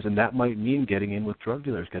violent crimes, and that might mean getting in with drug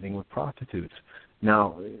dealers, getting in with prostitutes.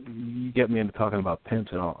 Now, you get me into talking about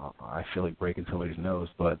pimps, and I feel like breaking somebody's nose,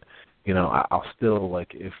 but I'll still,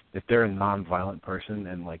 like, if they're a non-violent person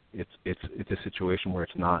and like it's a situation where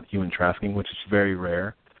it's not human trafficking, which is very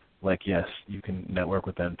rare. Like, yes, you can network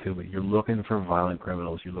with them too, but you're looking for violent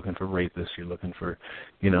criminals, you're looking for rapists, you're looking for,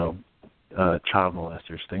 child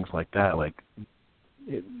molesters, things like that. Like,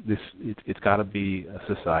 it's got to be a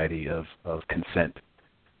society of consent,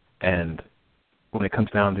 and when it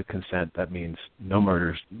comes down to consent, that means no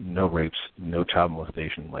murders, no rapes, no child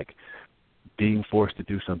molestation. Like, being forced to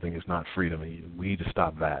do something is not freedom. We need to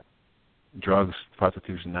stop that. Drugs,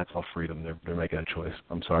 prostitution, that's all freedom. They're making a choice.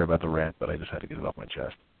 I'm sorry about the rant, but I just had to get it off my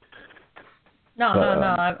chest. No.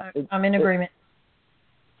 I'm in agreement.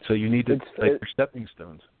 So you need to, like, your stepping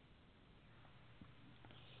stones.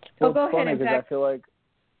 Well, go ahead, in fact. I feel like,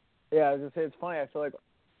 I was going to say, it's funny. I feel like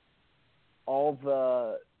all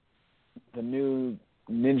the new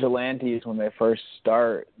ninjalantes, when they first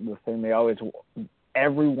start, the thing they always,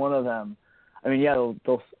 every one of them, I mean, yeah,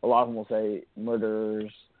 a lot of them will say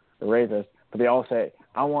murderers or rapists, but they all say,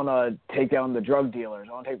 I want to take down the drug dealers.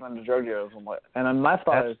 And my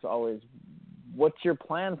thought is always, what's your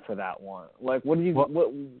plan for that one? Like, what are you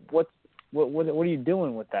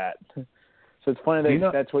doing with that? So it's funny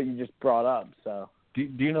that that's what you just brought up. So do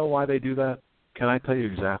you know why they do that? Can I tell you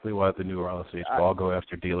exactly why the new RLCs all go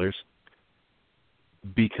after dealers?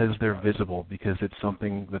 because they're visible, because it's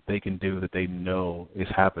something that they can do that they know is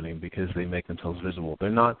happening because they make themselves visible. They're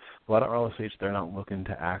not, a lot of RLSH, they're not looking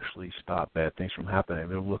to actually stop bad things from happening.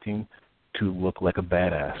 They're looking to look like a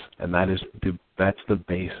badass, and that's the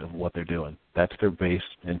base of what they're doing. That's their base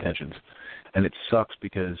intentions. And it sucks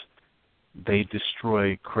because they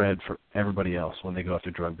destroy cred for everybody else when they go after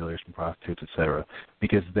drug dealers and prostitutes, etc.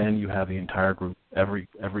 Because then you have the entire group, every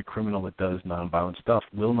criminal that does nonviolent stuff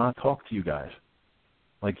will not talk to you guys.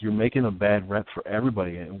 Like, you're making a bad rep for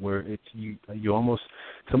everybody, and where it's you almost,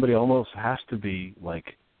 somebody almost has to be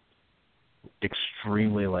like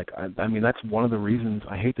extremely like, I mean, that's one of the reasons,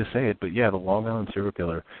 I hate to say it, but yeah, the Long Island serial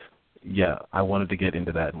killer, yeah, I wanted to get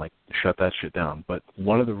into that and like shut that shit down. But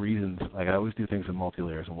one of the reasons, like, I always do things in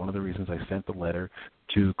multi-layers, and one of the reasons I sent the letter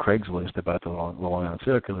to Craigslist about the Long Island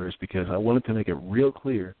serial killer is because I wanted to make it real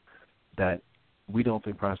clear that we don't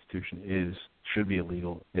think prostitution should be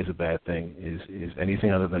illegal, is a bad thing, is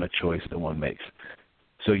anything other than a choice that one makes.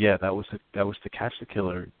 So yeah, that was to catch the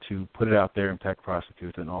killer, to put it out there and protect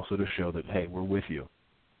prostitutes, and also to show that, hey, we're with you.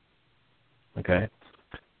 Okay,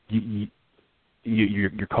 you're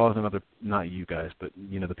causing other, not you guys, but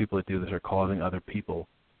the people that do this are causing other people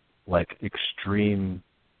like extreme.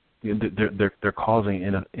 They're causing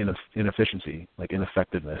inefficiency, like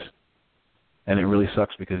ineffectiveness, and it really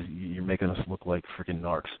sucks because you're making us look like freaking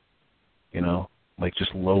narcs. Like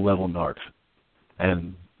just low-level narcs.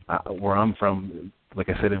 And where I'm from, like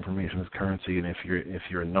I said, information is currency, and if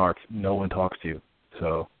you're a narc, no one talks to you.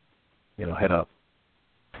 So, head up.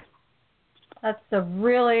 That's a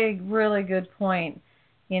really, really good point.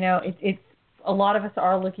 It's a lot of us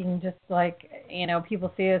are looking just like,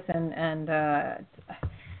 people see us and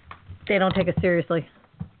they don't take us seriously.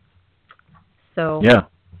 So, yeah.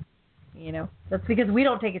 That's because we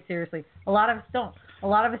don't take it seriously. A lot of us don't. A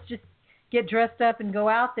lot of us just get dressed up and go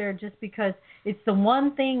out there just because it's the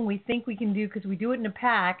one thing we think we can do because we do it in a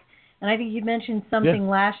pack. And I think you mentioned something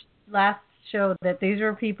last show that these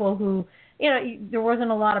are people who, there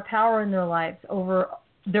wasn't a lot of power in their lives for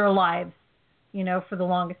the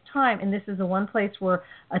longest time. And this is the one place where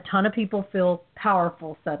a ton of people feel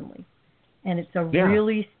powerful suddenly. And it's a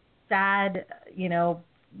really sad,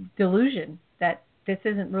 delusion that this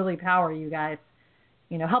isn't really power, you guys.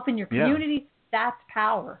 Helping your community, that's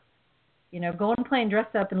power. Going playing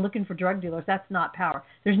dressed up and looking for drug dealers, that's not power.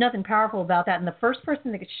 There's nothing powerful about that. And the first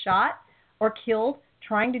person that gets shot or killed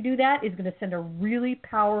trying to do that is going to send a really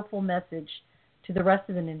powerful message to the rest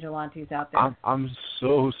of the Ninjalantes out there. I'm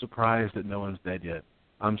so surprised that no one's dead yet.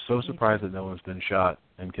 I'm so surprised that no one's been shot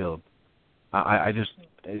and killed. I just,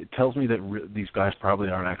 it tells me that these guys probably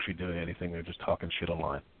aren't actually doing anything. They're just talking shit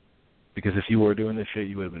online. Because if you were doing this shit,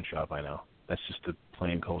 you would have been shot by now. That's just the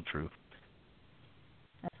plain cold truth.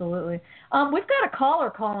 Absolutely. We've got a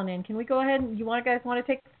caller calling in. Can we go ahead and you guys want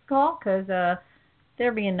to take this call? Because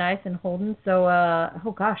they're being nice and holding. So,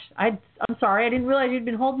 oh gosh, I'm sorry. I didn't realize you'd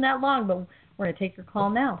been holding that long, but we're going to take your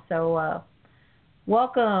call now. So,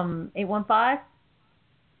 welcome, 815.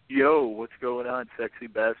 Yo, what's going on, sexy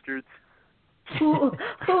bastards? Who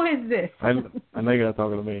is this? I know you're not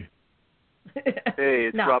talking to me. Hey,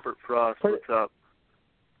 it's Robert Frost. What's up?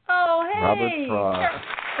 Oh, hey. Robert Frost.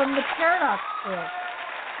 From the Paradox Book.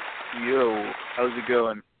 Yo, how's it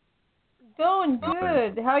going? Going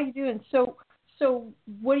good. How are you doing? So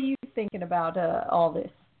what are you thinking about all this?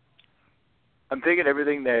 I'm thinking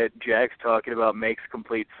everything that Jack's talking about makes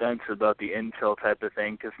complete sense about the incel type of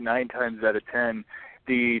thing, because 9 times out of 10,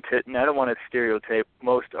 and I don't want to stereotype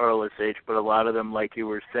most RLSH, but a lot of them, like you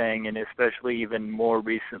were saying, and especially even more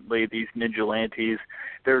recently, these Ninjalantes,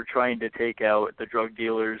 they're trying to take out the drug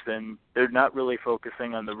dealers, and they're not really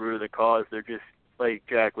focusing on the root of the cause. They're just, like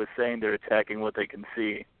Jack was saying, they're attacking what they can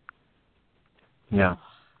see. Yeah.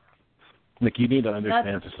 Nick, you need to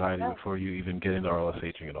understand society before you even get into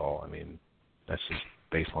RLSHing at all. I mean, that's just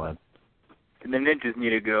baseline. And the ninjas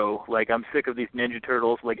need to go. Like, I'm sick of these Ninja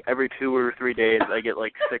Turtles. Like, every 2 or 3 days, I get,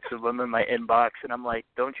 6 of them in my inbox, and I'm like,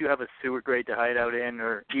 don't you have a sewer grate to hide out in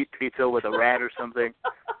or eat pizza with a rat or something?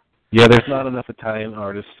 Yeah, there's not enough Italian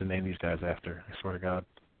artists to name these guys after, I swear to God.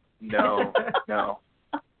 No.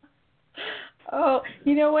 Oh,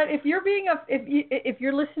 you know what? If you're if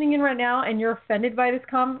you're listening in right now and you're offended by this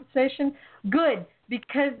conversation, good,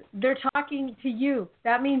 because they're talking to you.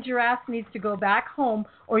 That means your ass needs to go back home,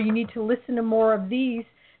 or you need to listen to more of these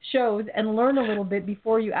shows and learn a little bit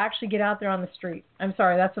before you actually get out there on the street. I'm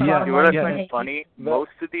sorry, that's what you know what I find funny? Most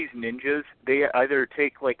of these ninjas, they either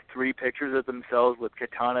take 3 pictures of themselves with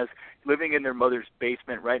katanas living in their mother's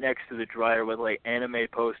basement right next to the dryer with anime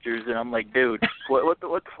posters, and I'm like, dude, what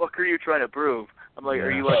the fuck are you trying to prove? I'm like,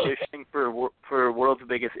 are you auditioning for World's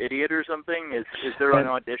Biggest Idiot or something? Is there an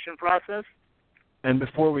audition process? And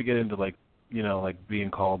before we get into like, you know, like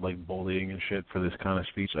being called like bullying and shit for this kind of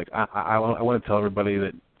speech, like I want to tell everybody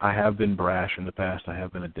that I have been brash in the past. I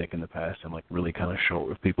have been a dick in the past and like really kind of short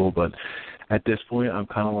with people. But at this point, I'm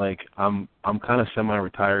kind of like I'm kind of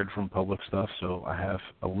semi-retired from public stuff, so I have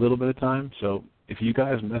a little bit of time. So if you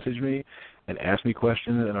guys message me and ask me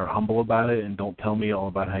questions and are humble about it and don't tell me all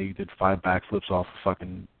about how you did 5 backflips off a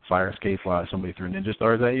fucking fire escape while somebody threw ninja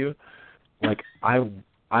stars at you, like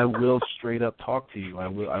I will straight up talk to you. I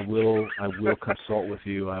will consult with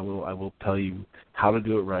you. I will tell you how to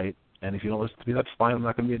do it right. And if you don't listen to me, that's fine. I'm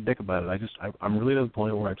not going to be a dick about it. I'm really to the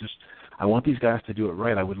point where I want these guys to do it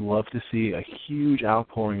right. I would love to see a huge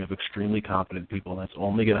outpouring of extremely competent people. And that's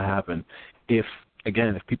only going to happen if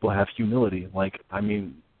people have humility. Like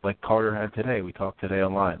Carter had today. We talked today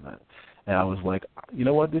online. And I was like, you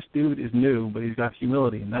know what? This dude is new, but he's got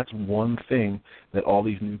humility. And that's one thing that all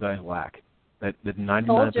these new guys lack. That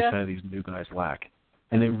 99% of these new guys lack.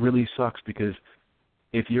 And it really sucks because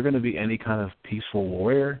if you're going to be any kind of peaceful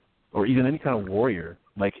warrior or even any kind of warrior,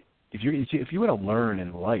 like if you want to learn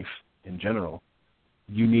in life in general,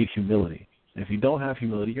 you need humility. And if you don't have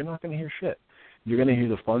humility, you're not going to hear shit. You're going to hear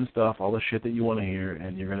the fun stuff, all the shit that you want to hear,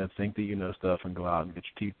 and you're going to think that you know stuff and go out and get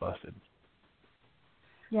your teeth busted.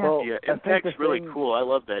 Yeah. Well, yeah, Impact's really cool. I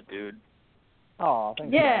love that dude. Oh,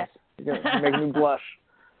 thank you. You're making me blush.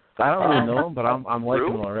 I don't really know him, but I'm liking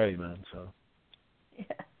him already, man. So.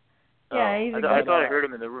 Yeah, he's I thought I heard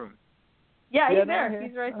him in the room. Yeah, he's there.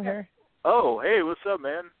 He's right there. Oh, hey, what's up,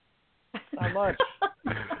 man? Not much.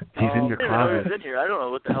 He's in your closet. He's in here. I don't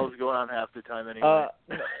know what the hell's going on half the time anyway.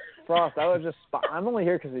 Frost, I was just. I'm only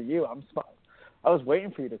here because of you. I was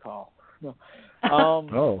waiting for you to call. No.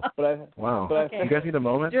 Wow. But okay. You guys need a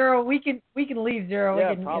moment? Zero, we can leave Zero. Yeah,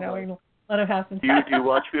 we can we can let him have some Do time. you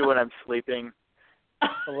watch me when I'm sleeping?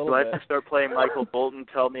 A little Do I bit. have to start playing Michael Bolton?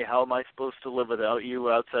 Tell me how am I supposed to live without you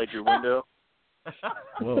outside your window?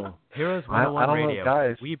 Whoa. Heroes 101 I don't Radio. know,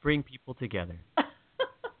 guys. We bring people together.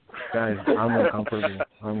 Guys, I'm uncomfortable.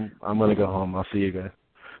 I'm gonna go home. I'll see you guys.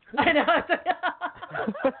 I know.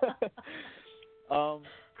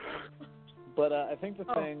 But I think the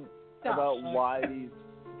thing about why these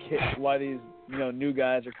new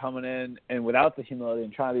guys are coming in and without the humility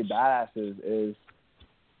and trying to be badasses is,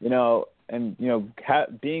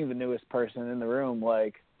 being the newest person in the room,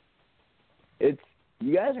 like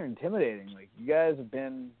you guys are intimidating. Like you guys have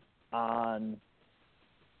been on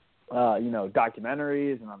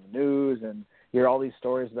documentaries and on the news, and you hear all these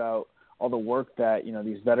stories about all the work that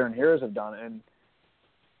these veteran heroes have done,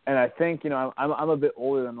 and I think I'm a bit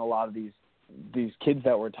older than a lot of these kids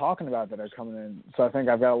that we're talking about that are coming in, so I think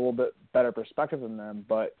I've got a little bit better perspective than them.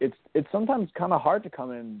 But it's sometimes kind of hard to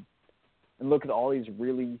come in and look at all these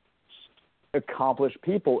really accomplished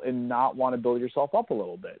people and not want to build yourself up a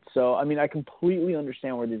little bit. So I mean, I completely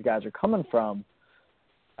understand where these guys are coming from.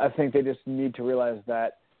 I think they just need to realize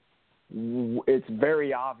that it's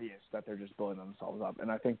very obvious that they're just building themselves up,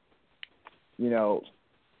 and I think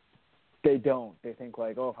they don't. They think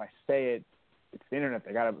like, oh, if I say it, it's the internet.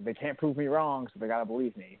 They can't prove me wrong, so they gotta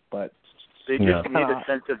believe me. But they just need a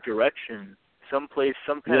sense of direction, some kind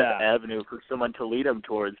of avenue for someone to lead them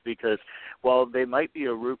towards. Because while they might be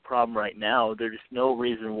a root problem right now, there's no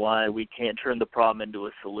reason why we can't turn the problem into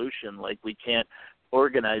a solution. Like we can't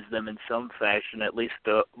organize them in some fashion, at least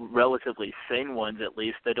the relatively sane ones. At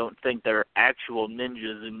least they don't think they're actual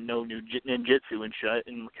ninjas and know ninjutsu and shit,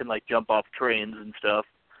 and can like jump off trains and stuff.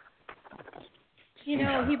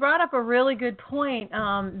 He brought up a really good point,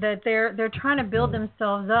 that they're trying to build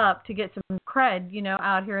themselves up to get some cred,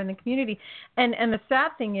 out here in the community. And the sad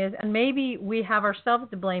thing is, and maybe we have ourselves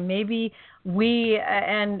to blame, maybe we,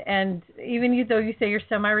 and even though you say you're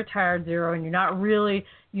semi-retired, Zero, and you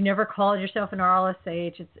never called yourself an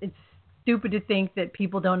RLSH, it's stupid to think that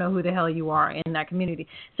people don't know who the hell you are in that community.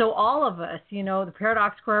 So all of us, the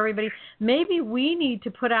Paradox Corps, everybody, maybe we need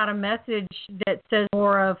to put out a message that says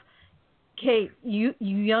more of, Kate, you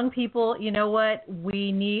young people, you know what?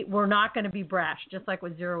 We're not going to be brash, just like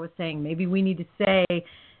what Zero was saying. Maybe we need to say,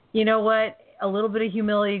 you know what? A little bit of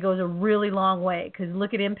humility goes a really long way, because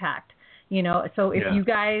look at Impact. So if you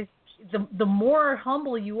guys, the more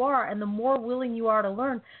humble you are and the more willing you are to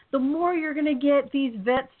learn, the more you're going to get these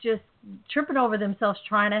vets just tripping over themselves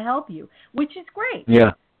trying to help you, which is great.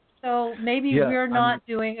 Yeah. So maybe we're not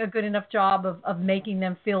doing a good enough job of making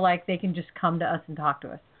them feel like they can just come to us and talk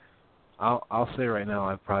to us. I'll say right now,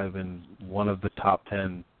 I've probably been one of the top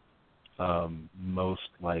 10 most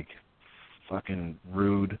like fucking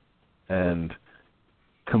rude and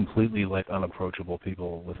completely like unapproachable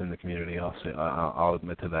people within the community. I'll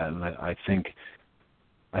admit to that, and I think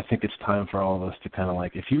it's time for all of us to kind of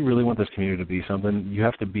like, if you really want this community to be something, you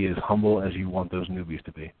have to be as humble as you want those newbies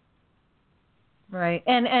to be. Right,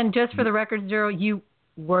 and just for the record, Zero, you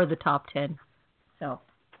were the top 10, so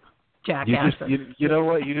Jack. You know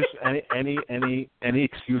what? You just any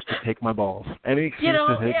excuse to take my balls. Any excuse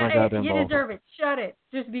to take my goddamn balls. You deserve it. Shut it.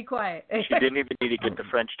 Just be quiet. She didn't even need to get the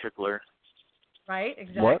French tickler. Right?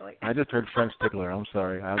 Exactly. What? I just heard French tickler. I'm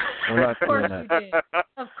sorry. We're not doing that.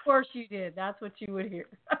 Of course you did. Of course you did. That's what you would hear.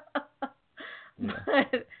 Yeah.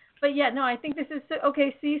 But yeah, no, I think this is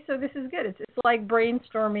okay. See, so this is good. It's like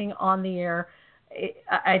brainstorming on the air.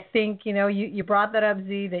 I think, you brought that up,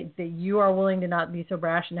 Z, that you are willing to not be so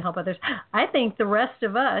brash and to help others. I think the rest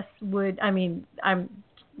of us would, I'm,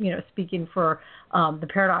 speaking for the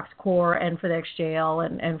Paradox Corps and for the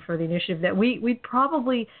XJL and for the initiative, that we'd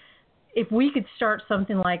probably, if we could start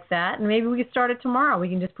something like that, and maybe we could start it tomorrow, we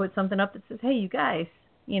can just put something up that says, hey, you guys,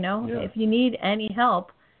 if you need any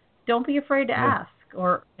help, don't be afraid to ask,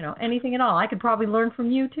 or, anything at all. I could probably learn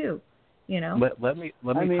from you too, Let me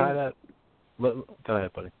tie that. Go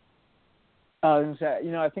ahead, buddy. I was gonna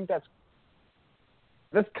say, I think that's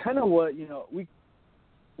kind of what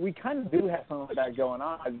we kind of do have something like that going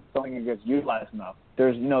on. I just don't think it gets utilized enough.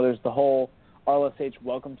 There's the whole RLSH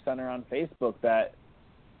Welcome Center on Facebook that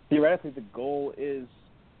theoretically the goal is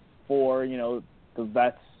for the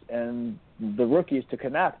vets and the rookies to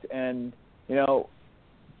connect, and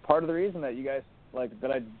part of the reason that you guys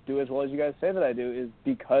that I do as well as you guys say that I do is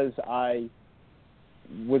because I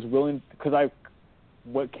was willing, because I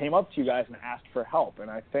came up to you guys and asked for help,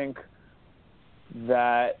 and I think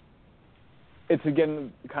that it's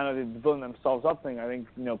again kind of the building themselves up thing. I think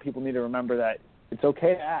people need to remember that it's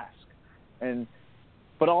okay to ask,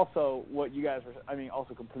 but also what you guys were,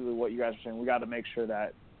 also completely what you guys are saying. We got to make sure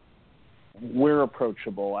that we're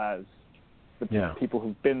approachable as the people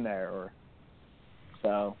who've been there,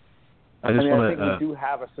 so. I think we do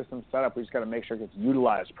have a system set up. We just got to make sure it gets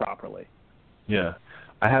utilized properly. Yeah,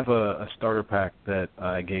 I have a starter pack that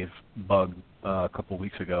I gave Bug a couple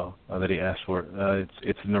weeks ago that he asked for.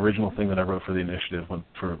 It's an original thing that I wrote for the initiative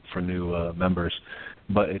for new members,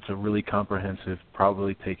 but it's a really comprehensive.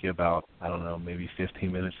 Probably take you about maybe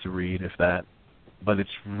 15 minutes to read, if that. But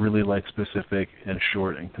it's really specific and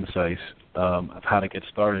short and concise of how to get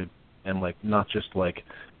started, and not just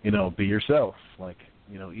be yourself,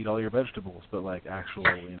 eat all your vegetables, but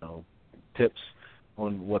actual tips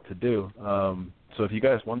on what to do. So if you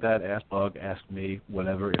guys want that, ask Bug, ask me,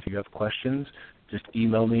 whatever. If you have questions, just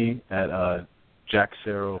email me at Jack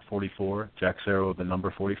Cero 44, Jack Cero the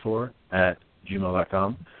number 44 at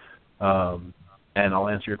gmail.com, and I'll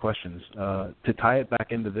answer your questions. To tie it back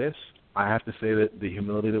into this, I have to say that the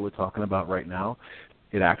humility that we're talking about right now,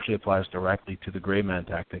 it actually applies directly to the gray man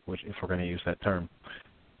tactic, which, if we're going to use that term,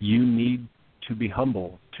 you need to be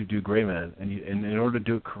humble to do gray man, and in order to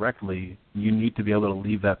do it correctly, you need to be able to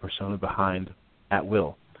leave that persona behind at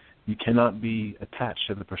will. You cannot be attached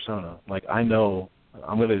to the persona. I know,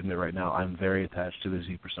 I'm going to admit right now, I'm very attached to the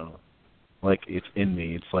Z persona. It's in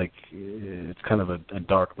me. It's kind of a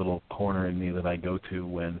dark little corner in me that I go to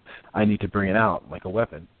when I need to bring it out, like a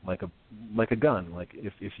weapon, like a gun.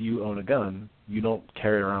 If you own a gun, you don't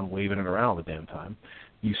carry it around waving it around all the damn time.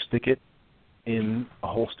 You stick it in a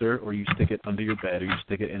holster, or you stick it under your bed, or you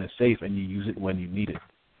stick it in a safe, and you use it when you need it.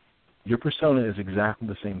 Your persona is exactly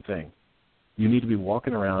the same thing. You need to be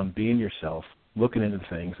walking around, being yourself, looking into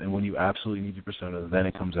things, and when you absolutely need your persona, then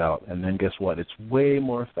it comes out. And then guess what? It's way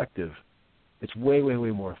more effective. It's way, way,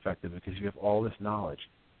 way more effective because you have all this knowledge.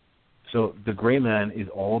 So the gray man is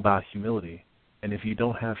all about humility. And if you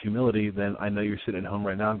don't have humility, then I know you're sitting at home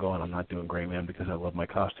right now going, I'm not doing gray man because I love my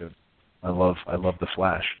costume. I love the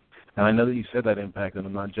Flash. And I know that you said that, Impact, and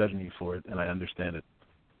I'm not judging you for it, and I understand it.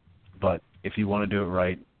 But if you want to do it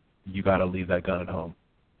right, you got to leave that gun at home.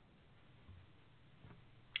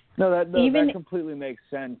 No, that completely makes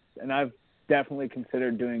sense. And I've definitely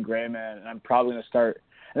considered doing gray man, and I'm probably going to start.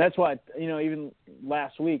 And that's why, even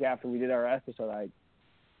last week after we did our episode,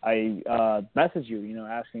 I messaged you,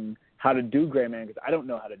 asking how to do gray man because I don't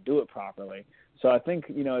know how to do it properly. So I think,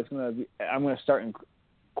 I'm going to start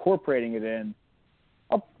incorporating it in.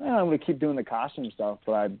 I'm going to keep doing the costume stuff,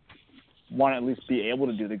 but I want to at least be able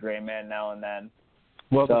to do the gray man now and then.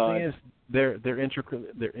 Well, the thing is, they're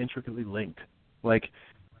intricately linked.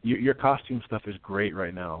 Your costume stuff is great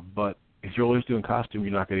right now, but if you're always doing costume,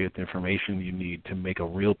 you're not going to get the information you need to make a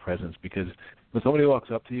real presence. Because when somebody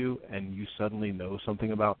walks up to you and you suddenly know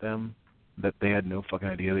something about them that they had no fucking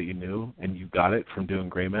idea that you knew, and you got it from doing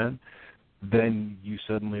gray man, then you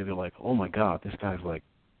suddenly they're like, oh my God, this guy's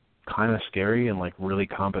kind of scary and like really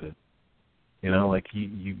competent. You know, like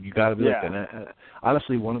you got to be like that. And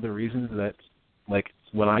honestly, one of the reasons that like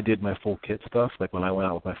when I did my full kit stuff, like when I went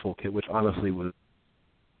out with my full kit, which honestly was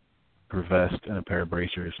a vest and a pair of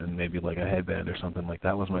bracers and maybe like a headband or something, like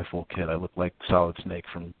that was my full kit. I looked like Solid Snake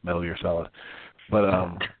from Metal Gear Solid. But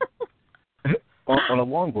on a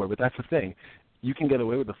longboard, but that's the thing. You can get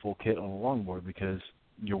away with the full kit on a longboard because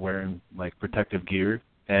you're wearing like protective gear,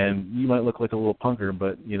 and you might look like a little punker,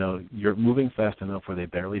 but you know you're moving fast enough where they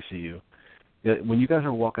barely see you. When you guys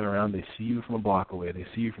are walking around, they see you from a block away. They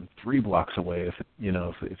see you from 3 blocks away. If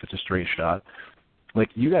it's a straight shot, like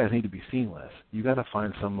you guys need to be seen less. You got to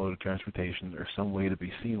find some mode of transportation or some way to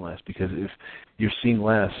be seen less, because if you're seen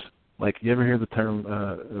less, like you ever hear the term,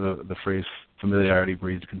 the phrase "familiarity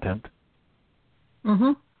breeds contempt"?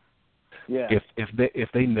 Mhm. Yeah. If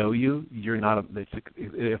they know you, you're not.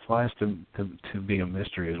 It applies to being a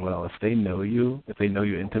mystery as well. If they know you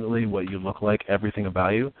intimately, what you look like, everything about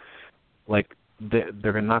you, like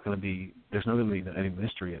they're not going to be. There's not going to be any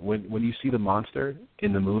mystery. When you see the monster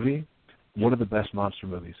in the movie, what are the best monster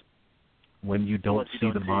movies? When you don't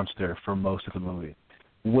see the monster for most of the movie,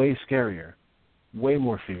 way scarier, way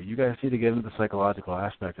more fear. You guys need to get into the psychological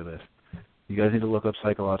aspect of this. You guys need to look up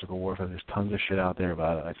psychological warfare. There's tons of shit out there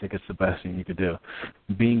about it. I think it's the best thing you could do.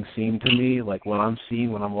 Being seen to me, like when I'm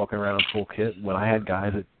walking around in full kit, when I had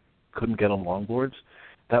guys that couldn't get on longboards,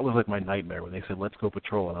 that was like my nightmare when they said, let's go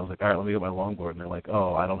patrol. And I was like, all right, let me get my longboard. And they're like,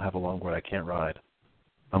 oh, I don't have a longboard. I can't ride.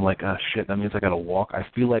 I'm like, ah, shit, that means I got to walk. I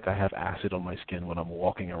feel like I have acid on my skin when I'm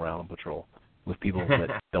walking around on patrol with people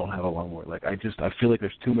that don't have a longboard. Like, I feel like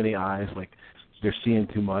there's too many eyes. Like, they're seeing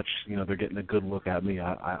too much. You know, they're getting a good look at me.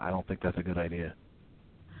 I don't think that's a good idea.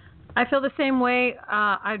 I feel the same way.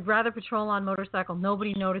 I'd rather patrol on motorcycle.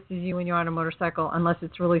 Nobody notices you when you're on a motorcycle unless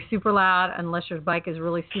it's really super loud, unless your bike is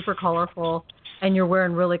really super colorful and you're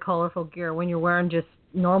wearing really colorful gear. When you're wearing just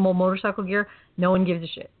normal motorcycle gear, no one gives a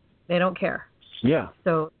shit. They don't care. Yeah.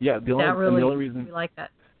 So yeah, the only reason we like that.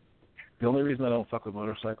 The only reason I don't fuck with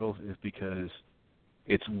motorcycles is because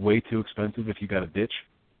it's way too expensive if you got a ditch.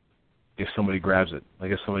 If somebody grabs it,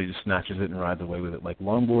 like if somebody just snatches it and rides away with it, like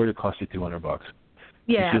longboard, it costs you $200.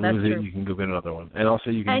 Yeah, if you that's lose true. it, you can go get another one, and also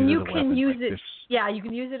you can and use you it as a can weapon. use like it. Yeah, you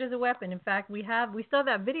can use it as a weapon. In fact, we still have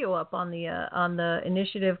that video up on the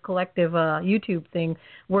Initiative Collective YouTube thing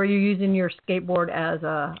where you're using your skateboard as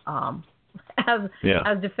a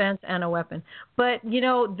as defense and a weapon. But you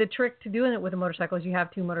know the trick to doing it with a motorcycle is you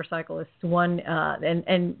have 2 motorcyclists, one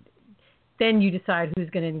and then you decide who's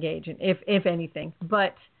going to engage, and if anything.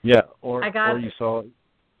 But yeah, or you saw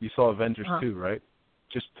Avengers 2, right?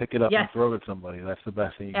 Just pick it up yes. and throw it at somebody. That's the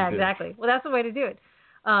best thing you can do. Exactly. Well, that's the way to do it.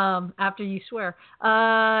 After you swear.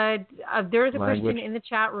 There is a question in the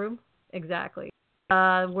chat room. Exactly.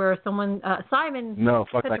 Where someone Simon. No,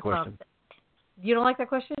 fuck Petrikov, that question. You don't like that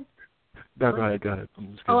question? No, go ahead.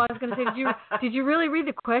 Oh, I was going to say, did you really read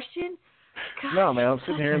the question? Gosh. No, man, I'm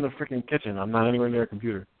sitting here in the freaking kitchen. I'm not anywhere near a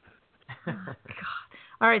computer. Oh, God.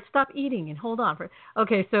 All right, stop eating and hold on.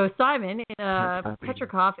 Okay, so Simon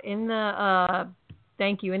Petrikov in the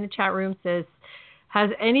thank you in the chat room says, has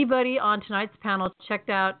anybody on tonight's panel checked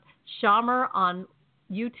out Shamar on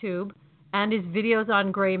YouTube and his videos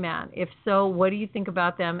on Gray Man? If so, what do you think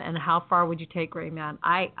about them and how far would you take Gray Man?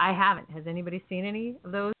 I haven't. Has anybody seen any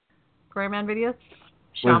of those Gray Man videos?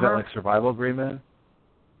 What is that, like survival Gray Man?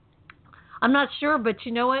 I'm not sure, but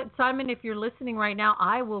you know what, Simon, if you're listening right now,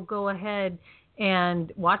 I will go ahead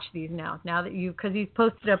and watch these now that because he's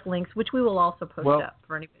posted up links, which we will also post up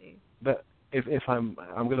for anybody. But if I'm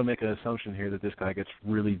going to make an assumption here that this guy gets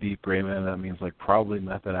really deep Gray Man, that means like probably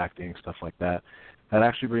method acting, stuff like that. That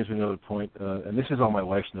actually brings me to another point, and this is on my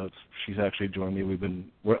wife's notes. She's actually joined me.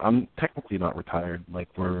 I'm technically not retired. Like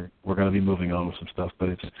we're going to be moving on with some stuff, but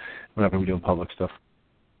we're not going to be doing public stuff.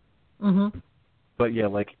 Mm-hmm. But yeah,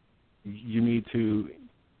 like you need to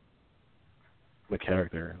the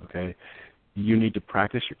character, okay? You need to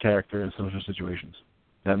practice your character in social situations.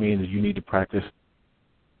 That means you need to practice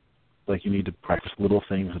little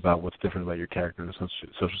things about what's different about your character in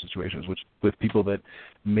social situations, which with people that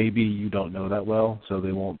maybe you don't know that well, so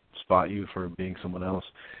they won't spot you for being someone else.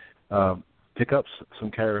 Pick up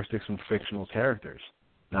some characteristics from fictional characters.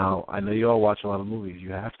 Now, I know you all watch a lot of movies.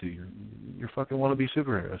 You have to. You fucking want to be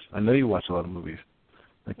superheroes. I know you watch a lot of movies.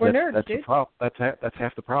 Like we're nerds, dude. That's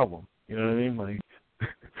half the problem. You know what I mean?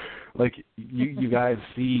 Like you guys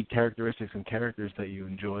see characteristics and characters that you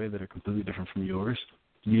enjoy that are completely different from yours.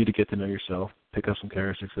 You need to get to know yourself, pick up some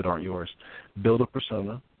characteristics that aren't yours, build a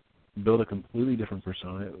persona, build a completely different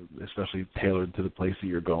persona, especially tailored to the place that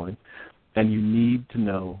you're going, and you need to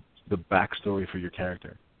know the backstory for your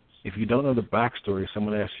character. If you don't know the backstory,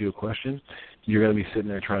 someone asks you a question, you're going to be sitting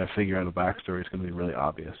there trying to figure out a backstory. It's going to be really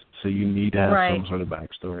obvious. So you need to have some sort of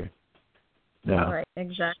backstory. Yeah. Right.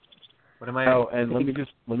 Exactly. What am I? Oh, and let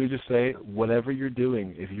me just say, whatever you're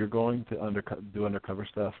doing, if you're going to do undercover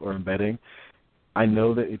stuff or embedding, I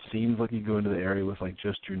know that it seems like you go into the area with like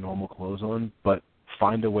just your normal clothes on, but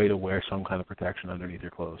find a way to wear some kind of protection underneath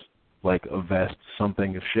your clothes, like a vest,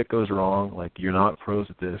 something. If shit goes wrong, like you're not pros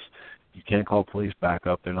at this, you can't call police back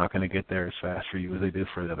up. They're not going to get there as fast for you as they did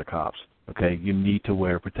for the other cops. Okay, you need to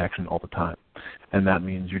wear protection all the time, and that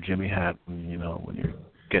means your Jimmy hat, when you're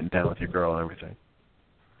getting down with your girl and everything.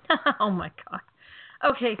 Oh my God.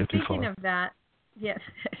 Okay, speaking of that, yes,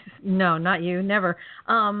 no, not you, never.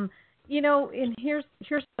 And here's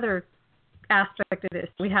another aspect of this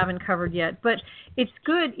we haven't covered yet, but it's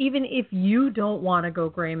good even if you don't want to go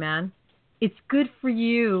gray man. It's good for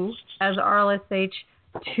you as RLSH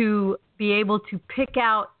to be able to pick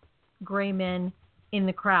out gray men in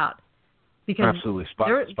the crowd. Because absolutely,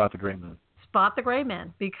 spot the gray men. Spot the gray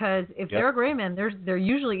men, because if they're a gray man, they're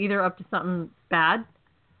usually either up to something bad,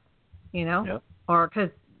 or because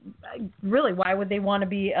really, why would they want to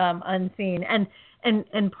be unseen?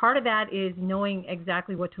 And part of that is knowing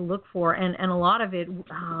exactly what to look for, and a lot of it,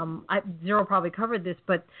 Zero probably covered this,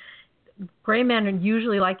 but gray men are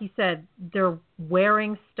usually, like you said, they're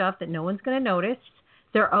wearing stuff that no one's going to notice.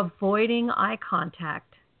 They're avoiding eye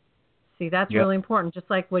contact. See, that's really important, just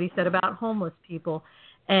like what he said about homeless people.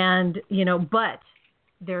 And, but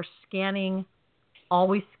they're scanning,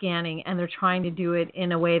 always scanning, and they're trying to do it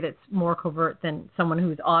in a way that's more covert than someone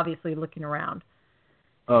who's obviously looking around.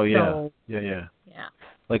 Oh, yeah. So, Yeah. Yeah.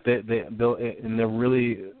 Like they'll, and they're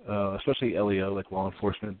really, especially LEO, like law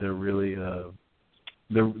enforcement, they're really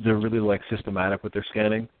like systematic with their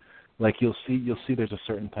scanning. Like you'll see there's a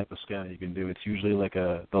certain type of scan you can do. It's usually like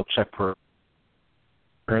they'll check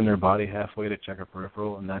turn their body halfway to check a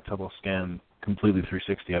peripheral, and that's how they'll scan completely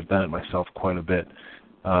 360. I've done it myself quite a bit.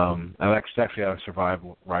 I've survived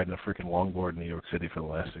riding a freaking longboard in New York City for the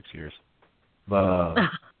last 6 years. But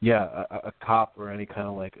a cop or any kind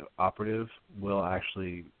of like operative will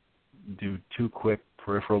actually do 2 quick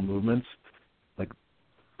peripheral movements, like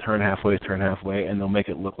turn halfway, and they'll make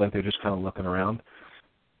it look like they're just kind of looking around.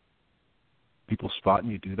 People spotting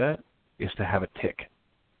you do that is to have a tick,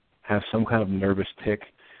 have some kind of nervous tick,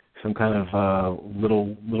 some kind of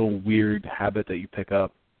little weird habit that you pick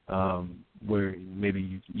up, where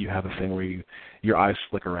maybe you have a thing where your eyes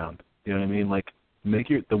flick around. You know what I mean? Like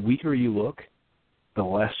the weaker you look, the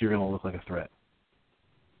less you're going to look like a threat.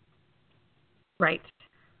 Right.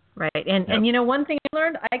 And one thing I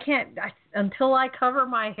learned, until I cover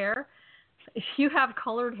my hair, if you have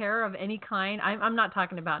colored hair of any kind, I'm not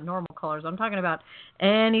talking about normal colors. I'm talking about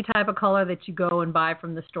any type of color that you go and buy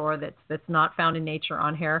from the store that's not found in nature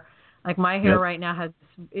on hair. Like my hair right now has,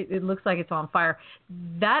 it looks like it's on fire.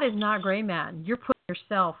 That is not gray man. You're putting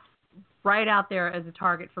yourself right out there as a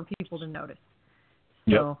target for people to notice.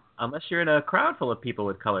 So, unless you're in a crowd full of people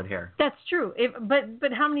with colored hair. That's true.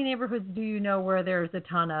 But how many neighborhoods do you know where there's a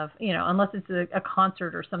ton of, unless it's a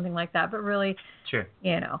concert or something like that, but really, sure.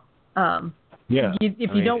 If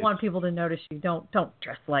you don't want people to notice you, don't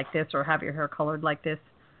dress like this or have your hair colored like this.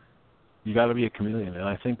 You got to be a chameleon, and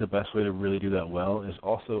I think the best way to really do that well is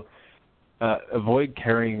also avoid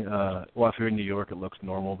carrying. If you're in New York, it looks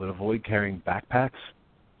normal, but avoid carrying backpacks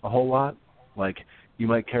a whole lot. Like you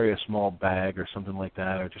might carry a small bag or something like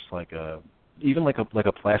that, or just like even like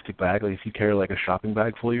a plastic bag. Like if you carry like a shopping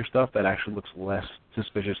bag full of your stuff, that actually looks less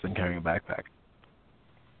suspicious than carrying a backpack.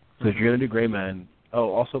 So if you're gonna do gray man,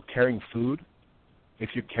 also carrying food. If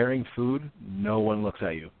you're carrying food, no one looks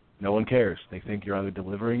at you. No one cares. They think you're either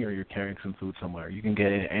delivering or you're carrying some food somewhere. You can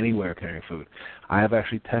get in anywhere carrying food. I have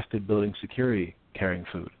actually tested building security carrying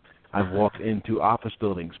food. I've walked into office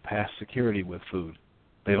buildings past security with food.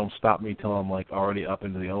 They don't stop me till I'm like already up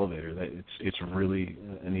into the elevator. It's really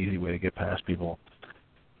an easy way to get past people.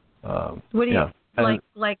 What do you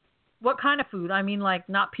like? What kind of food? I mean, like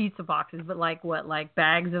not pizza boxes, but like what? Like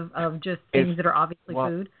bags of just things that are obviously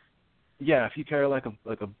food. Yeah, if you carry like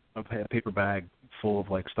a paper bag full of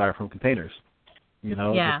like styrofoam containers,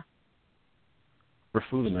 for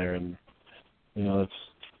food in there, and it's.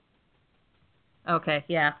 Okay,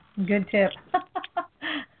 yeah, good tip.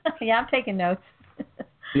 Yeah, I'm taking notes.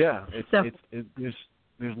 Yeah,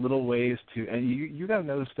 there's little ways to, and you got to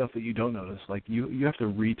notice stuff that you don't notice. Like you have to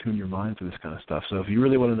retune your mind to this kind of stuff. So if you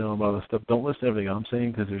really want to know about this stuff, don't listen to everything I'm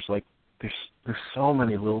saying because there's so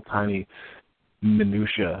many little tiny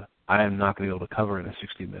minutia I am not going to be able to cover in a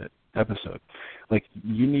 60-minute episode. Like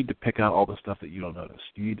you need to pick out all the stuff that you don't notice.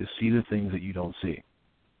 You need to see the things that you don't see.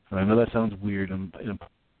 And I know that sounds weird,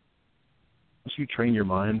 you train your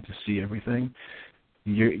mind to see everything,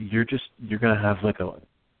 you're gonna have like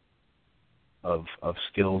of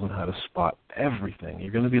skills on how to spot everything.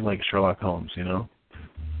 You're gonna be like Sherlock Holmes, you know?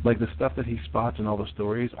 Like the stuff that he spots in all the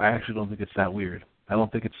stories, I actually don't think it's that weird. I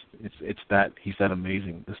don't think it's that he's that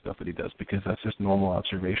amazing, the stuff that he does, because that's just normal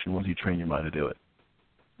observation once you train your mind to do it.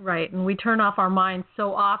 Right, and we turn off our minds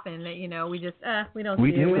so often that, we just, we don't see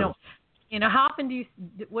it. We don't, how often do you,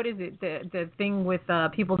 what is it, the thing with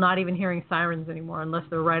people not even hearing sirens anymore unless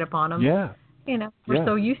they're right upon them? Yeah. We're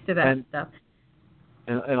so used to that stuff.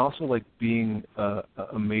 And also, like, being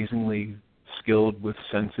amazingly skilled with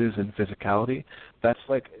senses and physicality, that's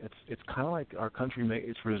like, it's kind of like our country,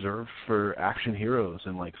 it's reserved for action heroes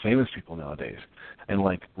and, like, famous people nowadays and,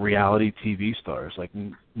 like, reality TV stars. Like,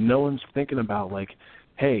 no one's thinking about, like,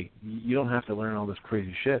 hey, you don't have to learn all this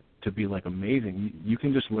crazy shit to be, like, amazing. You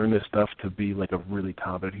can just learn this stuff to be, like, a really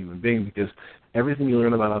competent human being, because everything you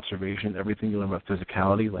learn about observation, everything you learn about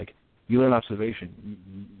physicality, like, you learn observation.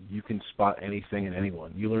 You can spot anything in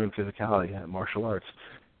anyone. You learn physicality at martial arts.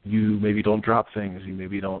 You maybe don't drop things. You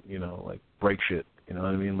maybe don't, like, break shit. You know what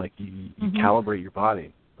I mean? Like, you calibrate your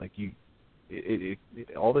body. Like,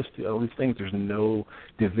 all these things, there's no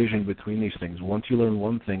division between these things. Once you learn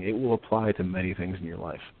one thing, it will apply to many things in your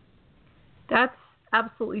life. That's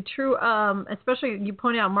absolutely true. Especially, you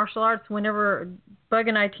point out martial arts. Whenever Bug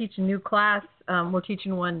and I teach a new class, we're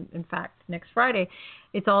teaching one, in fact, next Friday.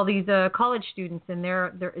 It's all these college students, and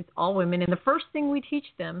it's all women. And the first thing we teach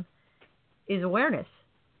them is awareness,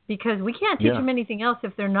 because we can't teach them anything else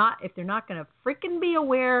if they're not going to freaking be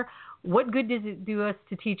aware. What good does it do us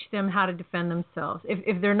to teach them how to defend themselves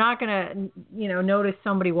if they're not going to notice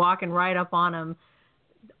somebody walking right up on them?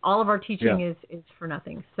 All of our teaching is for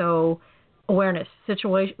nothing. So awareness,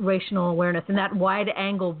 situational awareness, and that wide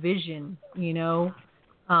angle vision, and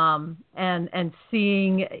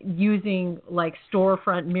using like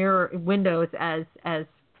storefront mirror windows as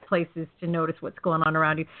places to notice what's going on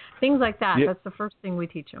around you. Things like that. Yeah. That's the first thing we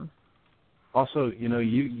teach them. Also,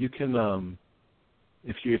 you can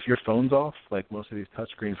if your phone's off, like most of these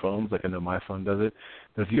touchscreen phones, like I know my phone does it,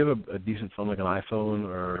 but if you have a decent phone like an iPhone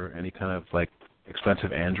or any kind of like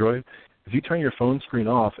expensive Android, if you turn your phone screen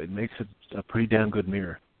off, it makes it a pretty damn good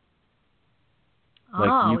mirror.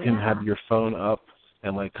 Like you can have your phone up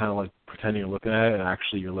and like kind of like pretending you're looking at it, and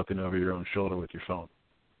actually you're looking over your own shoulder with your phone.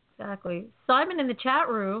 Exactly. Simon in the chat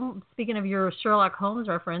room, speaking of your Sherlock Holmes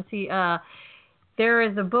reference, there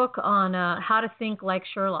is a book on How to Think Like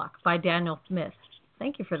Sherlock by Daniel Smith.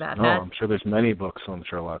 Thank you for that. Oh, I'm sure there's many books on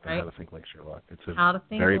Sherlock and How to Think Like Sherlock. It's How to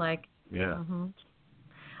Think Like. Yeah. Mm-hmm.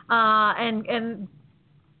 And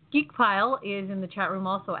Geekpile is in the chat room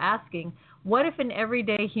also asking, what if an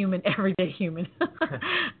everyday human? I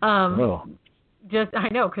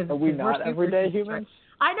know, because are we not everyday humans? Right?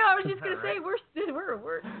 I know. I was just going to say we're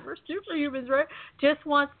superhumans, right? Just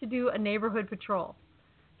wants to do a neighborhood patrol.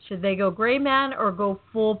 Should they go gray man or go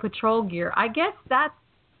full patrol gear? I guess that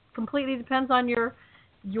completely depends on your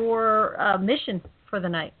mission for the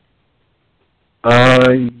night.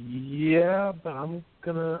 Yeah, but I'm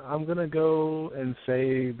gonna go and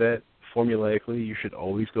say that formulaically you should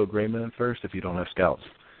always go gray man first if you don't have scouts.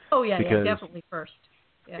 Oh yeah, definitely first.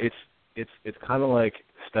 Yeah. It's kind of like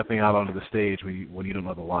stepping out onto the stage when you don't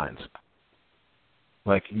know the lines.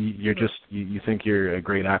 Like you think you're a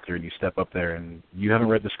great actor and you step up there and you haven't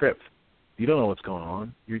read the script. You don't know what's going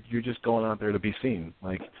on. You're just going out there to be seen.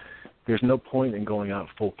 Like there's no point in going out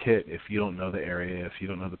full kit if you don't know the area, if you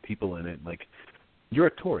don't know the people in it. Like you're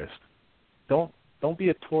a tourist. Don't be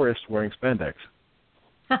a tourist wearing spandex.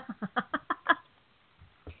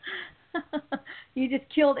 You just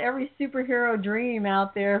killed every superhero dream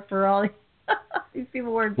out there for all these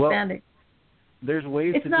people wearing spandex. There's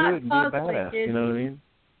ways to do it and be a badass. You know what I mean?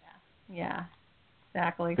 Yeah,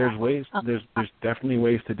 exactly. There's ways. There's definitely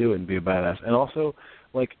ways to do it and be a badass. And also,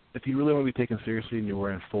 like, if you really want to be taken seriously and you're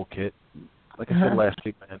wearing full kit, like I said last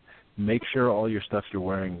week, man, make sure all your stuff you're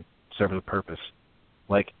wearing serves a purpose.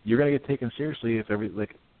 Like, you're gonna get taken seriously if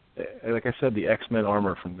like I said, the X-Men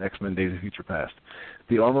armor from X-Men Days of Future Past,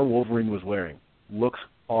 the armor Wolverine was wearing looks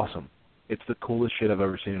awesome. It's the coolest shit I've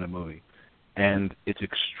ever seen in a movie. And it's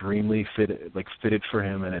extremely fitted for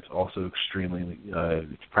him, and it's also extremely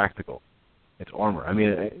it's practical. It's armor. I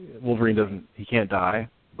mean, Wolverine he can't die,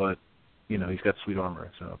 but he's got sweet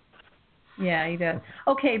armor. So. Yeah, he does.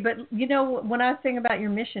 Okay, but when I was saying about your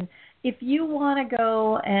mission, if you want to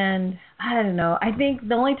go and I don't know, I think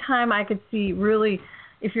the only time I could see really,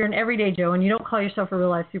 if you're an everyday Joe and you don't call yourself a real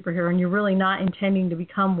life superhero and you're really not intending to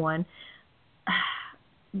become one.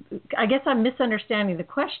 I guess I'm misunderstanding the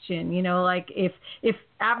question. Like if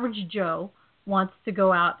average Joe wants to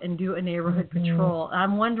go out and do a neighborhood patrol.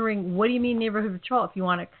 I'm wondering, what do you mean neighborhood patrol? If you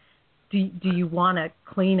want to, do you want to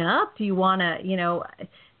clean up? Do you want to,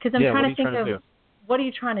 because I'm trying to think of, what are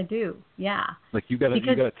you trying to do? Yeah. Like you gotta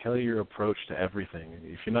tailor your approach to everything.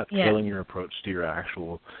 If you're not tailoring your approach to your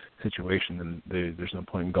actual situation, then there's no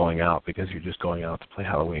point in going out, because you're just going out to play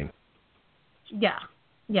Halloween. Yeah,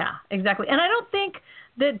 exactly. And I don't think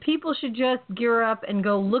that people should just gear up and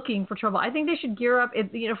go looking for trouble. I think they should gear up,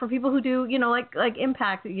 for people who do, like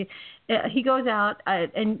Impact. He goes out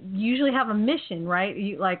and usually have a mission, right?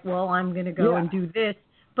 I'm going to go and do this,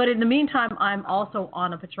 but in the meantime, I'm also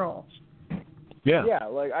on a patrol. Yeah. Yeah,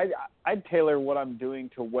 like I tailor what I'm doing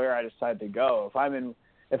to where I decide to go.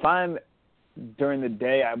 If I'm during the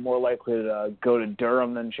day, I'm more likely to go to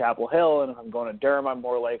Durham than Chapel Hill, and if I'm going to Durham, I'm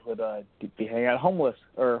more likely to be hanging out homeless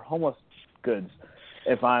goods.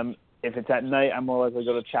 If it's at night, I'm more likely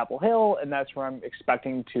to go to Chapel Hill, and that's where I'm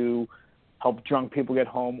expecting to help drunk people get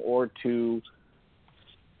home, or to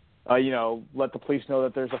let the police know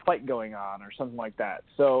that there's a fight going on or something like that.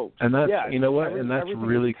 So, and that's that's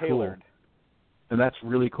really cool. And that's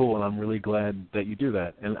really cool, and I'm really glad that you do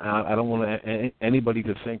that. And I don't want anybody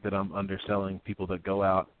to think that I'm underselling people that go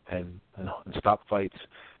out and stop fights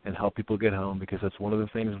and help people get home, because that's one of the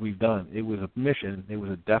things we've done. It was a mission. It was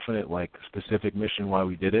a definite, specific mission why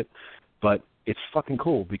we did it. But it's fucking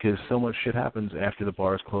cool, because so much shit happens after the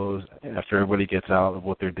bars close, after everybody gets out of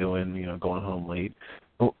what they're doing, going home late.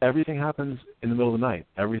 Well, everything happens in the middle of the night.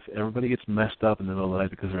 Everybody gets messed up in the middle of the night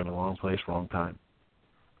because they're in the wrong place, wrong time.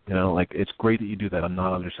 It's great that you do that. I'm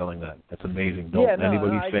not underselling that. That's amazing. Don't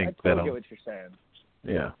anybody think I that. I get what you're saying.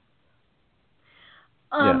 Yeah.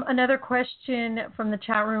 Another question from the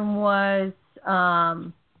chat room was,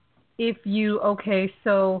 if you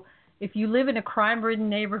live in a crime-ridden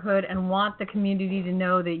neighborhood and want the community to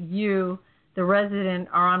know that you, the resident,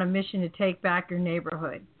 are on a mission to take back your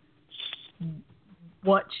neighborhood,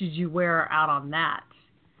 what should you wear out on that?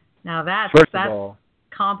 Now that's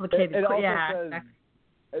complicated.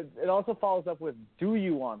 It also follows up with, do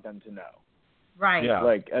you want them to know? Right.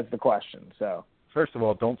 Yeah. As the question. So first of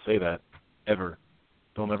all, don't say that ever.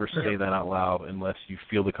 Don't ever say that out loud unless you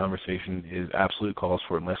feel the conversation is absolute cause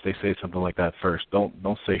for it. Unless they say something like that first. Don't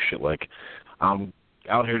say shit like, I'm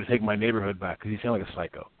out here to take my neighborhood back, because you sound like a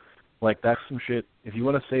psycho. That's some shit. If you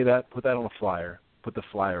want to say that, put that on a flyer. Put the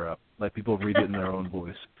flyer up. Let people read it in their own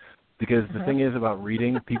voice. Because the thing is about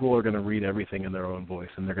reading, people are going to read everything in their own voice,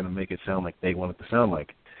 and they're going to make it sound like they want it to sound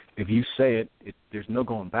like. If you say it, there's no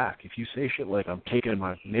going back. If you say shit like, I'm taking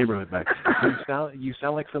my neighborhood back, you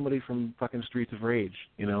sound like somebody from fucking Streets of Rage,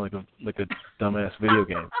 like a dumbass video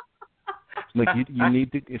game. You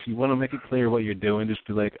need to, if you want to make it clear what you're doing, just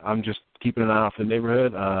be like, I'm just keeping an eye off the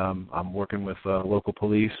neighborhood. I'm working with local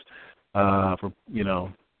police for,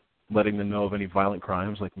 letting them know of any violent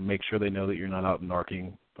crimes. Make sure they know that you're not out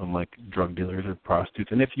narking on drug dealers or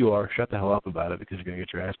prostitutes. And if you are, shut the hell up about it, because you're going to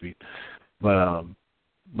get your ass beat. But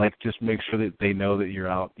just make sure that they know that you're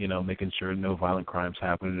out, making sure no violent crimes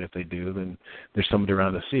happen. And if they do, then there's somebody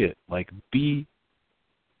around to see it. Be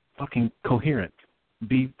fucking coherent.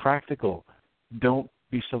 Be practical. Don't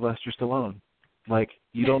be Sylvester Stallone.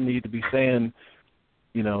 You don't need to be saying,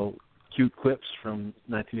 cute clips from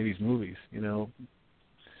 1980s movies,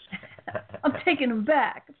 I'm taking them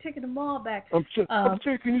back. I'm taking them all back. I'm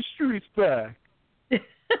taking the streets back. That's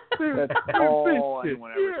all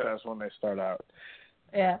anyone ever says when they start out.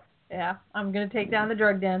 Yeah. I'm going to take down the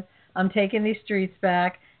drug den. I'm taking these streets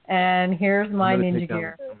back, and here's my ninja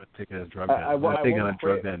gear. I'm going to take a drug den. I'm going to take down a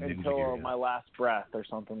drug den ninja gear. Until my last breath or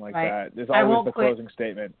something like that. There's always the closing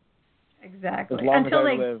statement. Exactly. As long as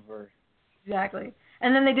I live. Exactly.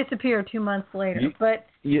 And then they disappear 2 months later.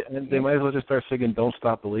 And they might as well just start singing "Don't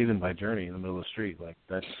Stop Believing" by Journey in the middle of the street.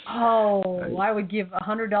 That's. Oh, I would give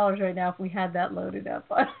 $100 right now if we had that loaded up.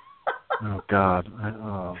 Oh God!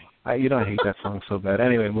 I hate that song so bad.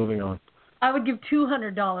 Anyway, moving on. I would give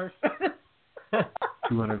 $200.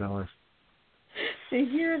 $200 to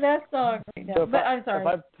hear that song right now. So I'm sorry. If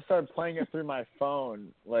I started playing it through my phone,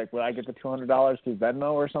 would I get the $200 through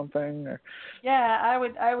Venmo or something? Or? Yeah, I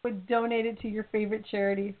would donate it to your favorite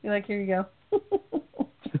charity. Be like, here you go.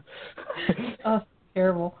 Oh,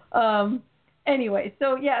 terrible. Anyway,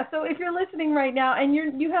 so if you're listening right now and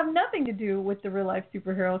you have nothing to do with the real life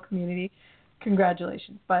superhero community,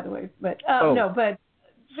 congratulations, by the way. But but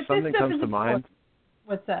something comes to mind.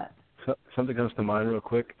 What's that? Something comes to mind real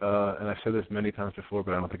quick, and I've said this many times before,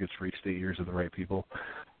 but I don't think it's reached the ears of the right people.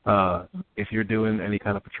 If you're doing any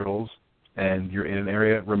kind of patrols and you're in an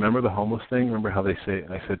area, remember the homeless thing? Remember how I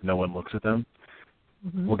said no one looks at them?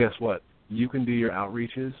 Mm-hmm. Well, guess what? You can do your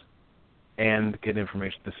outreaches, and get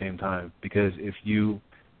information at the same time. Because if you,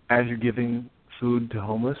 as you're giving food to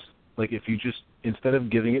homeless, like if you just, instead of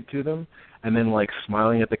giving it to them and then like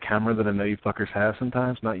smiling at the camera that I know you fuckers have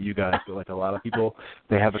sometimes, not you guys, but like a lot of people,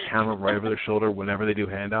 they have a camera right over their shoulder whenever they do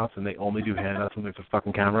handouts, and they only do handouts when there's a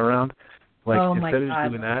fucking camera around. Like, instead of just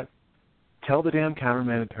doing that, tell the damn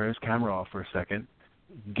cameraman to turn his camera off for a second,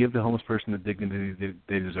 give the homeless person the dignity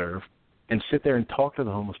they deserve, and sit there and talk to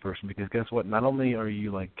the homeless person, because guess what? Not only are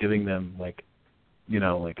you like giving them like, you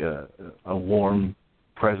know, like a warm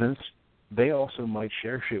presence, they also might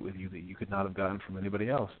share shit with you that you could not have gotten from anybody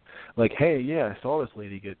else. Like, hey, yeah, I saw this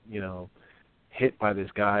lady get, you know, hit by this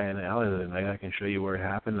guy in the alley, and I can show you where it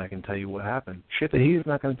happened, and I can tell you what happened. Shit that he's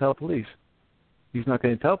not going to tell police. He's not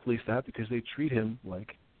going to tell police that because they treat him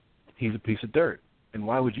like he's a piece of dirt. And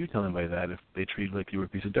why would you tell anybody that if they treat you like you were a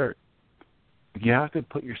piece of dirt? You have to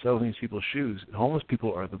put yourself in these people's shoes. Homeless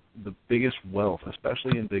people are the biggest wealth,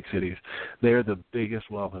 especially in big cities. They're the biggest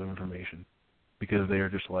wealth of information because they're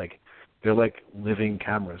just like, they're like living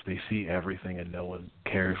cameras. They see everything and no one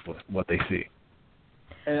cares what they see.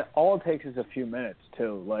 And all it takes is a few minutes,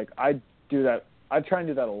 too. Like, I do that. I try and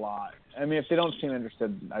do that a lot. I mean, if they don't seem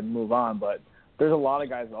interested, I'd move on. But there's a lot of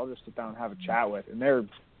guys that I'll just sit down and have a chat with. And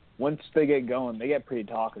once they get going, they get pretty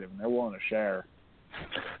talkative, and they're willing to share.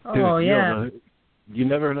 Dude, oh, yeah. You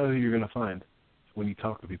never know who you're going to find when you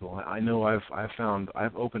talk to people. I know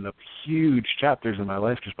I've opened up huge chapters in my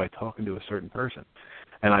life just by talking to a certain person.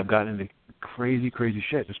 And I've gotten into crazy, crazy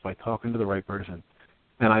shit just by talking to the right person.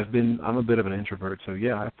 And I'm a bit of an introvert, so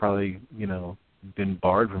yeah, I've probably, you know, been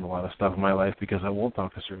barred from a lot of stuff in my life because I won't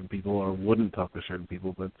talk to certain people or wouldn't talk to certain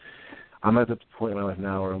people. But I'm at the point in my life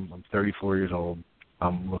now where I'm 34 years old.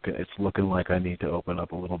 It's looking like I need to open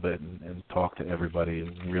up a little bit and talk to everybody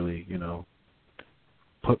and really, you know,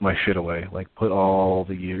 put my shit away. Like, put all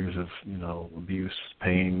the years of, you know, abuse,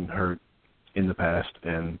 pain, hurt in the past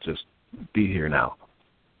and just be here now.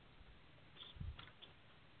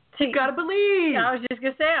 You gotta believe. I was just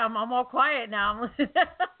gonna say I'm all quiet now. I'm listening.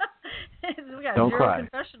 We got Don't zero cry.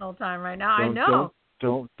 confessional time right now. I know.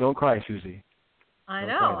 Don't cry, Susie. I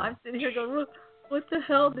know. I'm sitting here going, what the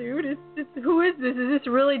hell, dude? Who is this? Is this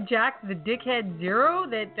really Jack the Dickhead Zero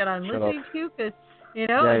that I'm listening to? Because, you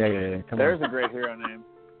know. Yeah. There's a great hero name.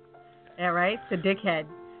 Yeah, right. The Dickhead.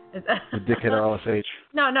 The Dickhead RLSH.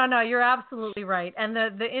 No. You're absolutely right. And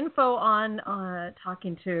the info on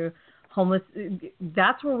talking to homeless,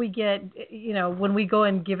 that's where we get, you know, when we go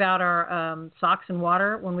and give out our socks and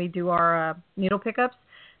water, when we do our needle pickups,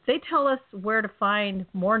 they tell us where to find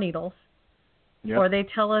more needles. Yep. Or they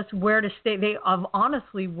tell us where to stay. They are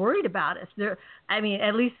honestly worried about us. I mean,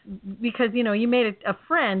 at least because, you know, you made a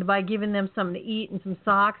friend by giving them something to eat and some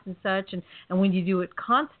socks and such. And when you do it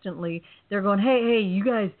constantly, they're going, hey, you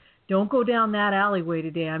guys, don't go down that alleyway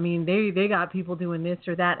today. I mean, they got people doing this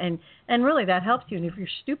or that, and really that helps you. And if you're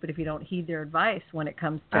stupid, if you don't heed their advice when it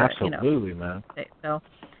comes to absolutely, man. So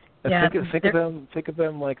yeah, think of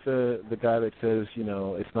them like the guy that says, you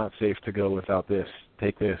know, it's not safe to go without this.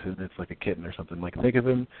 Take this, and it's like a kitten or something. Like, think of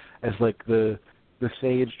him as like the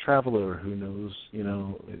sage traveler who knows, you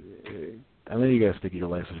know. I know you guys think your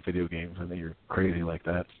life is video games. I know you're crazy like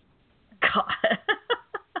that. God.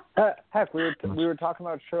 Heck, we were talking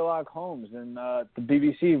about Sherlock Holmes and the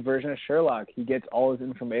BBC version of Sherlock. He gets all his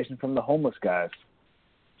information from the homeless guys.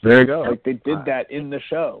 There you go. Like, they did that in the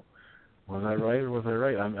show. Was I right or was I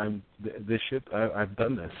right? I've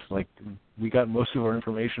done this. Like, we got most of our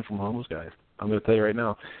information from homeless guys. I'm going to tell you right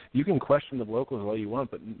now. You can question the locals all you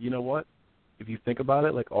want, but you know what? If you think about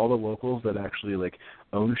it, like, all the locals that actually, like,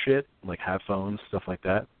 own shit, like, have phones, stuff like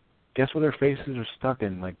that, guess where their faces are stuck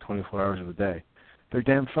in, like, 24 hours of the day? Their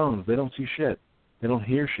damn phones. They don't see shit. They don't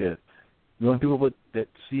hear shit. The only people that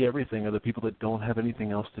see everything are the people that don't have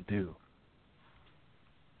anything else to do.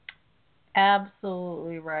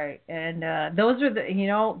 Absolutely right. And those are the, you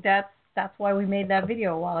know, that's why we made that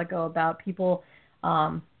video a while ago about people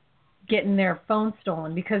getting their phones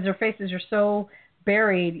stolen, because their faces are so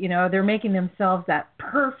buried, you know, they're making themselves that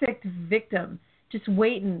perfect victim, just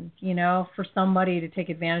waiting, you know, for somebody to take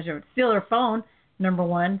advantage of it. Steal their phone, number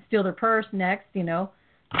one, steal their purse next, you know,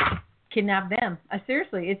 kidnap them.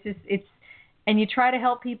 Seriously, it's, and you try to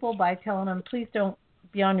help people by telling them, please don't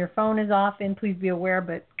be on your phone as often, please be aware,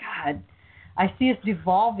 but God, I see us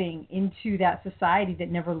devolving into that society that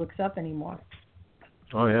never looks up anymore.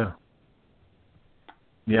 Oh, yeah.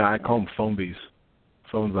 Yeah, I call them phone bees.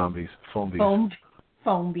 Phone zombies. Phone bees.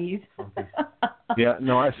 Phone bees. Yeah,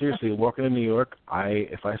 no, I seriously, walking in New York,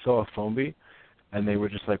 if I saw a phone bee and they were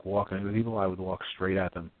just like walking into people, I would walk straight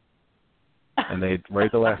at them. and they'd right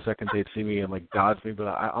at the last second they'd see me and like dodge me, but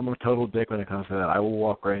I'm a total dick when it comes to that. I will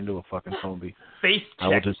walk right into a fucking phone bee. Face check. I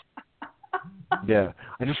will just, yeah.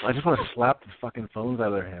 I just want to slap the fucking phones out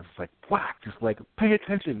of their hands. It's like whack, just like pay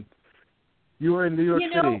attention. You are in New York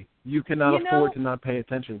City. You cannot afford to not pay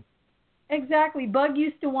attention. Exactly. Bug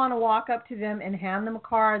used to want to walk up to them and hand them a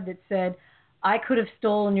card that said, "I could have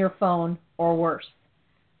stolen your phone," or worse,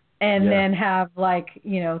 and then have like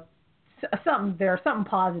something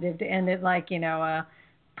positive to end it, like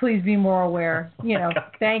please be more aware.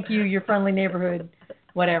 Thank you, your friendly neighborhood,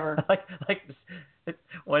 whatever. like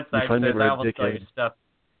one side says, "I almost stole your stuff."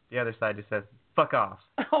 The other side just says, "Fuck off."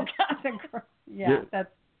 Oh God, that's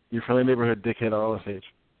your friendly neighborhood dickhead RLSH.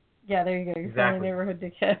 Yeah, there you go. Your friendly neighborhood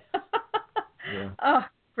dickhead. Yeah. Oh,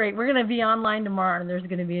 great. We're going to be online tomorrow, and there's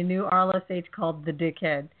going to be a new RLSH called The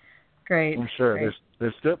Dickhead. Great. I'm sure. Great.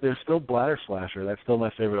 There's still Bladder Slasher. That's still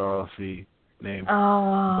my favorite RLC name.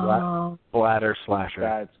 Oh. Bladder Slasher.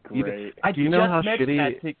 That's great. Do you know how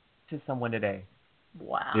shitty that to someone today?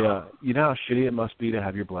 Wow. Yeah. You know how shitty it must be to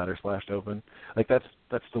have your bladder slashed open? Like that's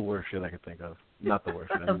the worst shit I could think of. Not the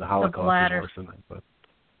worst. The Holocaust is worse than that, but.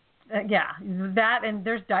 Yeah, that, and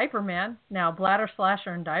there's Diaper Man now. Bladder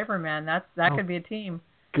Slasher and Diaper Man. That could be a team.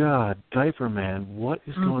 God, Diaper Man, what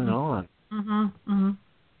is going on?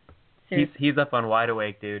 He's up on Wide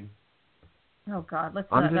Awake, dude. Oh God, let's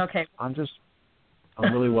not. Okay.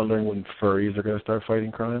 I'm really wondering when furries are going to start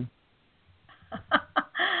fighting crime.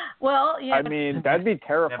 Well, yeah. I mean, that'd be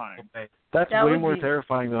terrifying. That's way more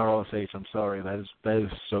terrifying than RLSH. I'm sorry. That is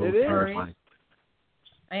so terrifying.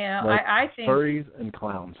 Yeah, like, I think furries and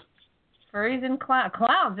clowns. Furries and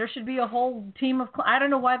clowns. There should be a whole team of I don't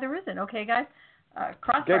know why there isn't. Okay, guys.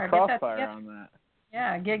 Crossfire. Get Crossfire on that.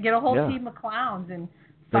 Yeah, get a whole team of clowns and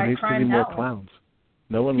fight crime. There needs to be more clowns.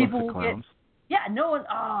 No one looks at clowns. No one.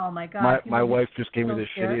 Oh, my God. My wife just gave me the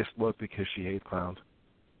shittiest look because she hates clowns.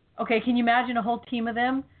 Okay, can you imagine a whole team of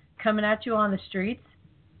them coming at you on the streets?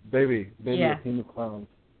 Baby, a team of clowns.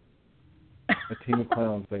 A team of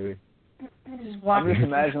clowns, baby. I'm just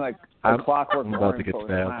imagining like a Clockwork Orange full of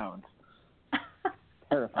clowns.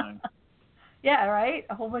 Terrifying. Yeah, right?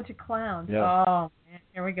 A whole bunch of clowns. Yeah. Oh, man.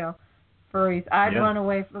 Here we go. Furries. I'd run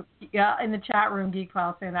away from, in the chat room, Geek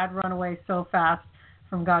Pile saying I'd run away so fast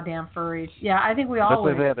from goddamn furries. Yeah, I think we all would.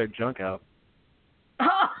 That's why they have their junk out.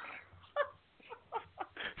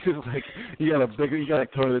 It's like you got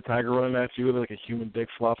like Tony the Tiger running at you with like a human dick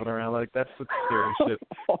flopping around. Like that's the scariest shit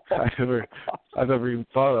I've ever even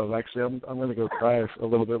thought of. Actually, I'm gonna go cry a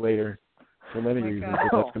little bit later for many reasons,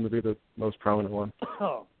 but that's gonna be the most prominent one.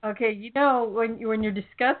 Okay, when you're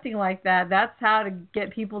disgusting like that, that's how to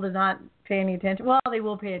get people to not pay any attention. Well, they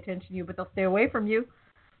will pay attention to you, but they'll stay away from you.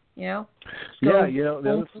 Yeah,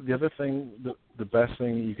 the other thing, the best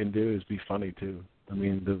thing you can do is be funny too. I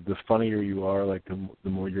mean, the funnier you are, like the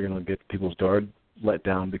more you're gonna get people's guard let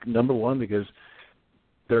down. Number one, because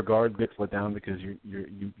their guard gets let down because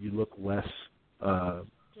you look less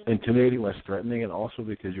intimidating, less threatening, and also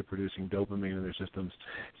because you're producing dopamine in their systems.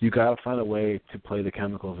 You gotta find a way to play the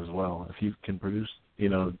chemicals as well. If you can produce,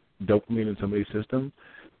 dopamine in somebody's system,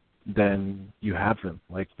 then you have them.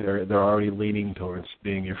 Like they're already leaning towards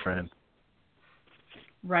being your friend.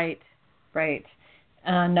 Right.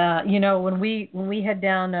 And when we head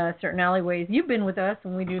down certain alleyways, you've been with us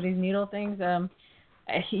when we do these needle things.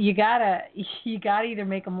 You gotta either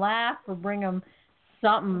make them laugh or bring them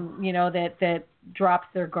something that drops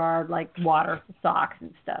their guard, like water, socks,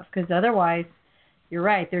 and stuff. Because otherwise, you're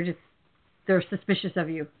right. They're suspicious of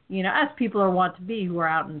you. As people are wont to be who are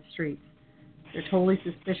out in the streets. They're totally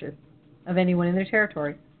suspicious of anyone in their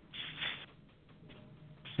territory.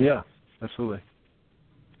 Yeah, absolutely.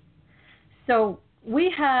 So we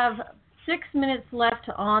have 6 minutes left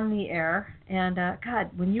on the air, and God,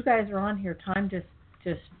 when you guys are on here, time just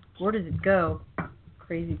where does it go?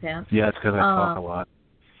 Crazy pants. Yeah, it's because I talk a lot.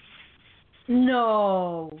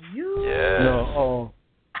 No, you. Yeah. No.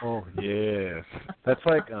 Oh, yes. That's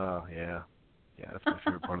like, yeah. That's my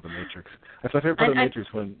favorite part of the Matrix. That's my favorite part of the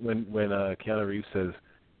Matrix when Keanu Reeves says,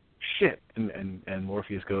 "Shit," and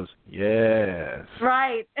Morpheus goes, "Yes."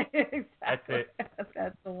 Right. That's it.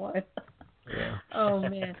 That's the one. Yeah. Oh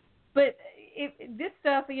man. But this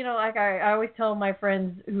stuff, like I always tell my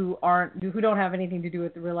friends who don't have anything to do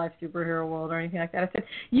with the real life superhero world or anything like that, I said,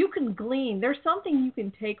 you can glean. There's something you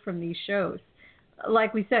can take from these shows.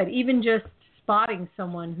 Like we said, even just spotting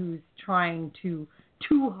someone who's trying too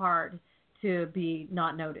hard to be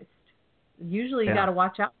not noticed. Usually you got to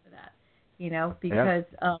watch out for that, because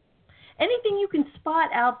anything you can spot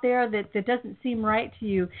out there that doesn't seem right to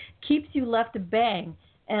you keeps you left to bang.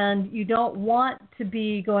 And you don't want to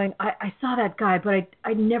be going, I saw that guy, but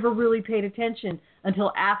I never really paid attention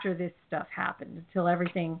until after this stuff happened, until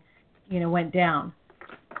everything, went down.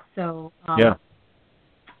 So,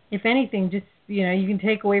 if anything, just, you can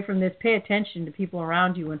take away from this, pay attention to people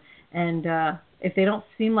around you. And if they don't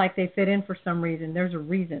seem like they fit in for some reason, there's a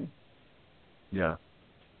reason. Yeah.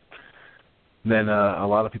 Then a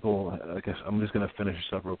lot of people, I guess I'm just going to finish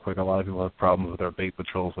this up real quick. A lot of people have problems with our bait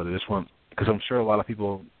patrols, but I just want, because I'm sure a lot of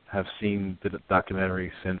people have seen the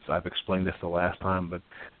documentary since I've explained this the last time, but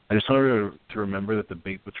I just want everyone to remember that the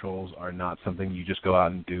bait patrols are not something you just go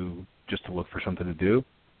out and do just to look for something to do.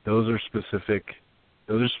 Those are specific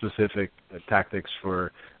tactics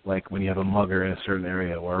for, like, when you have a mugger in a certain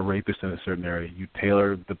area or a rapist in a certain area. You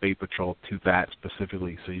tailor the bait patrol to that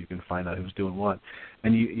specifically so you can find out who's doing what.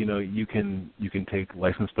 And you can take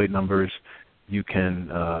license plate numbers. You can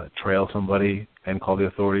trail somebody and call the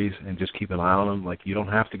authorities and just keep an eye on them. Like, you don't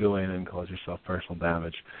have to go in and cause yourself personal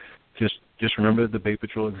damage. Just remember that the bait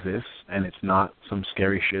patrol exists, and it's not some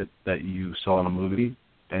scary shit that you saw in a movie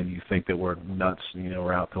and you think that we're nuts.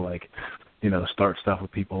 We're out to, like, start stuff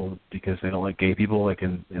with people because they don't like gay people, like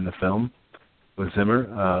in the film with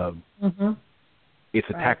Zimmer. It's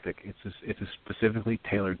a tactic. It's a specifically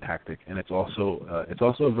tailored tactic, and it's also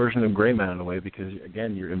a version of Gray Man in a way, because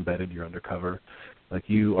again, you're embedded, you're undercover, like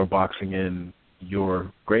you are boxing in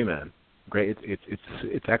your Gray Man.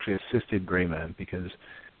 It's actually assisted Gray Man, because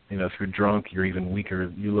if you're drunk, you're even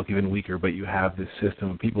weaker. You look even weaker, but you have this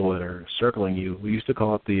system of people that are circling you. We used to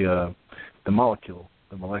call it the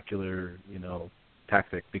molecular,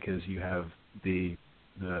 tactic, because you have the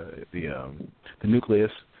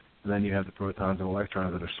nucleus, and then you have the protons and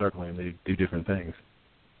electrons that are circling, and they do different things.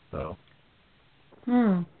 So.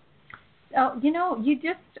 Oh, you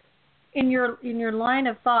just in your line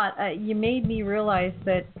of thought, you made me realize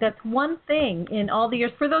that that's one thing in all the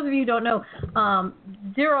years. For those of you who don't know,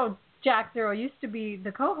 Jack Cero used to be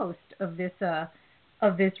the co-host of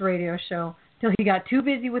this radio show till he got too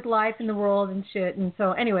busy with life in the world and shit. And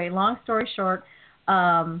so anyway, long story short,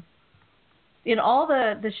 in all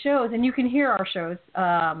the shows, and you can hear our shows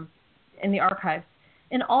in the archives,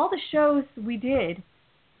 in all the shows we did,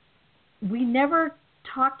 we never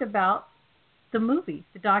talked about the movie,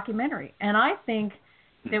 the documentary. And I think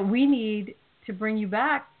that we need to bring you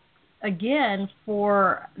back again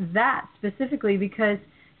for that specifically, because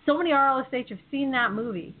so many RLSH have seen that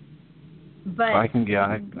movie. But I could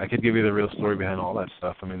give you the real story behind all that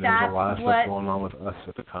stuff. I mean, there's a lot of stuff going on with us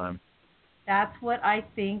at the time. That's what I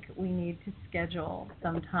think we need to schedule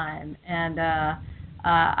sometime. And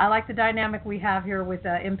I like the dynamic we have here with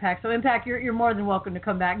Impact. So, Impact, you're more than welcome to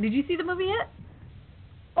come back. Did you see the movie yet?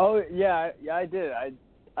 Oh, yeah, I did.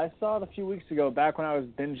 I saw it a few weeks ago, back when I was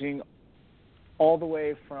binging all the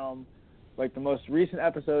way from, like, the most recent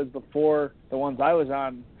episodes before the ones I was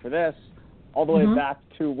on for this, all the way back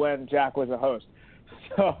to when Jack was a host.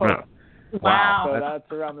 So, wow. So that's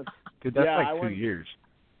around the. Dude, that's like 2 years.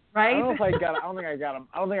 Right? I don't think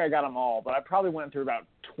I got them all, but I probably went through about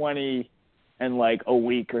 20 in like a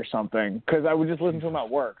week or something, because I would just listen to them at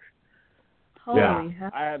work. Holy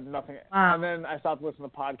hell. I had nothing. Wow. And then I stopped listening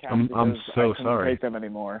to podcasts I'm because so I couldn't sorry. take them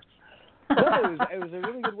anymore. No, it was a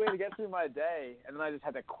really good way to get through my day, and then I just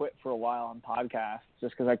had to quit for a while on podcasts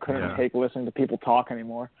just because I couldn't take listening to people talk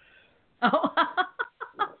anymore. Oh.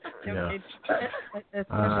 Yeah.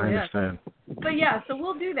 I understand. But yeah, so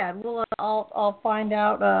we'll do that. I'll find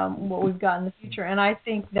out what we've got in the future, and I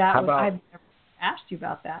think that I've never asked you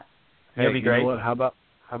about that. Hey, it'll be great. You know what? How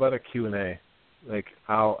about a Q&A? Like,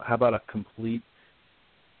 how about a complete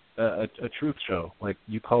a truth show? Like,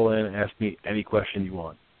 you call in and ask me any question you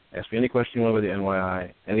want. Ask me any question you want about the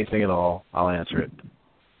NYI, anything at all. I'll answer it.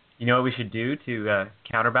 You know what we should do to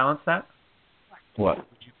counterbalance that? What? Would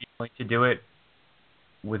you be willing to do it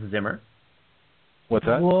with Zimmer? What's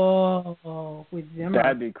that? Whoa, with Zimmer.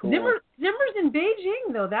 That'd be cool. Zimmer's in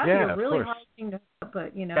Beijing, though. That'd be a really hard thing to hook,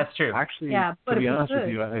 but That's true. Actually, but to be honest with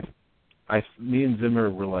you, me and Zimmer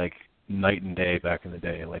were like night and day back in the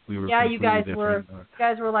day. Like, we were. Yeah, you guys different.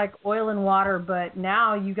 were like oil and water, but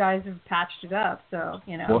now you guys have patched it up. So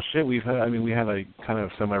Well, shit, we had a kind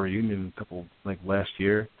of semi-reunion couple like last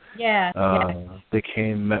year. Yeah. They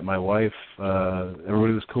came, met my wife.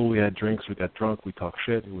 Everybody was cool. We had drinks. We got drunk. We talked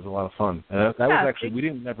shit. It was a lot of fun. And that was actually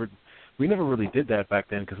we never really did that back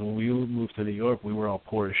then, because when we moved to New York, we were all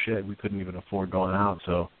poor as shit. We couldn't even afford going out.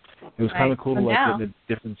 So it was kind of cool to get in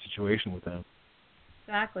a different situation with them.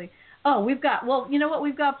 Exactly. Oh, you know what?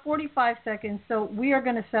 We've got 45 seconds, so we are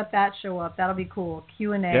going to set that show up. That'll be cool.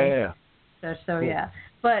 Q&A. Yeah. So cool. yeah.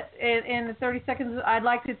 But in the 30 seconds, I'd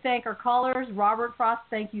like to thank our callers. Robert Frost,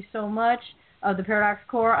 thank you so much. of the Paradox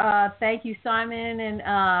Corps. Thank you, Simon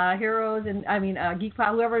and Heroes, and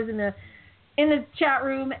Geekpile, whoever's in the chat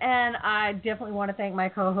room. And I definitely want to thank my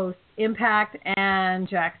co-hosts Impact and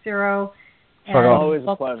Jack Cero. Always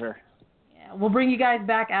a pleasure. Yeah, we'll bring you guys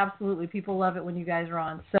back. Absolutely, people love it when you guys are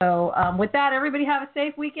on. So with that, everybody have a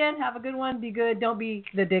safe weekend. Have a good one. Be good. Don't be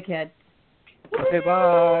the dickhead. Okay,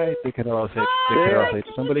 bye. Dickhead alloted. Dickhead alloted.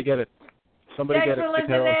 Somebody get it. Somebody Thanks get it. for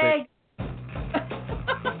Dickhead alloted.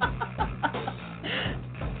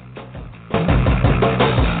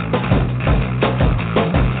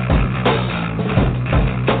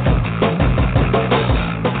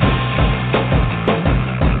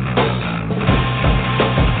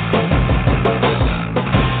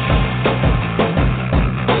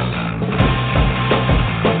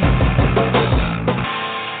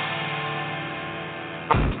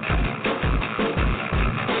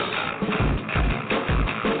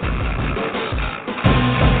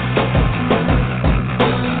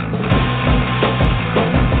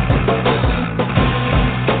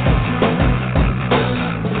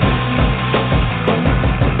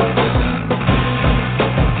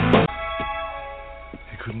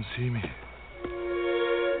 Couldn't see me.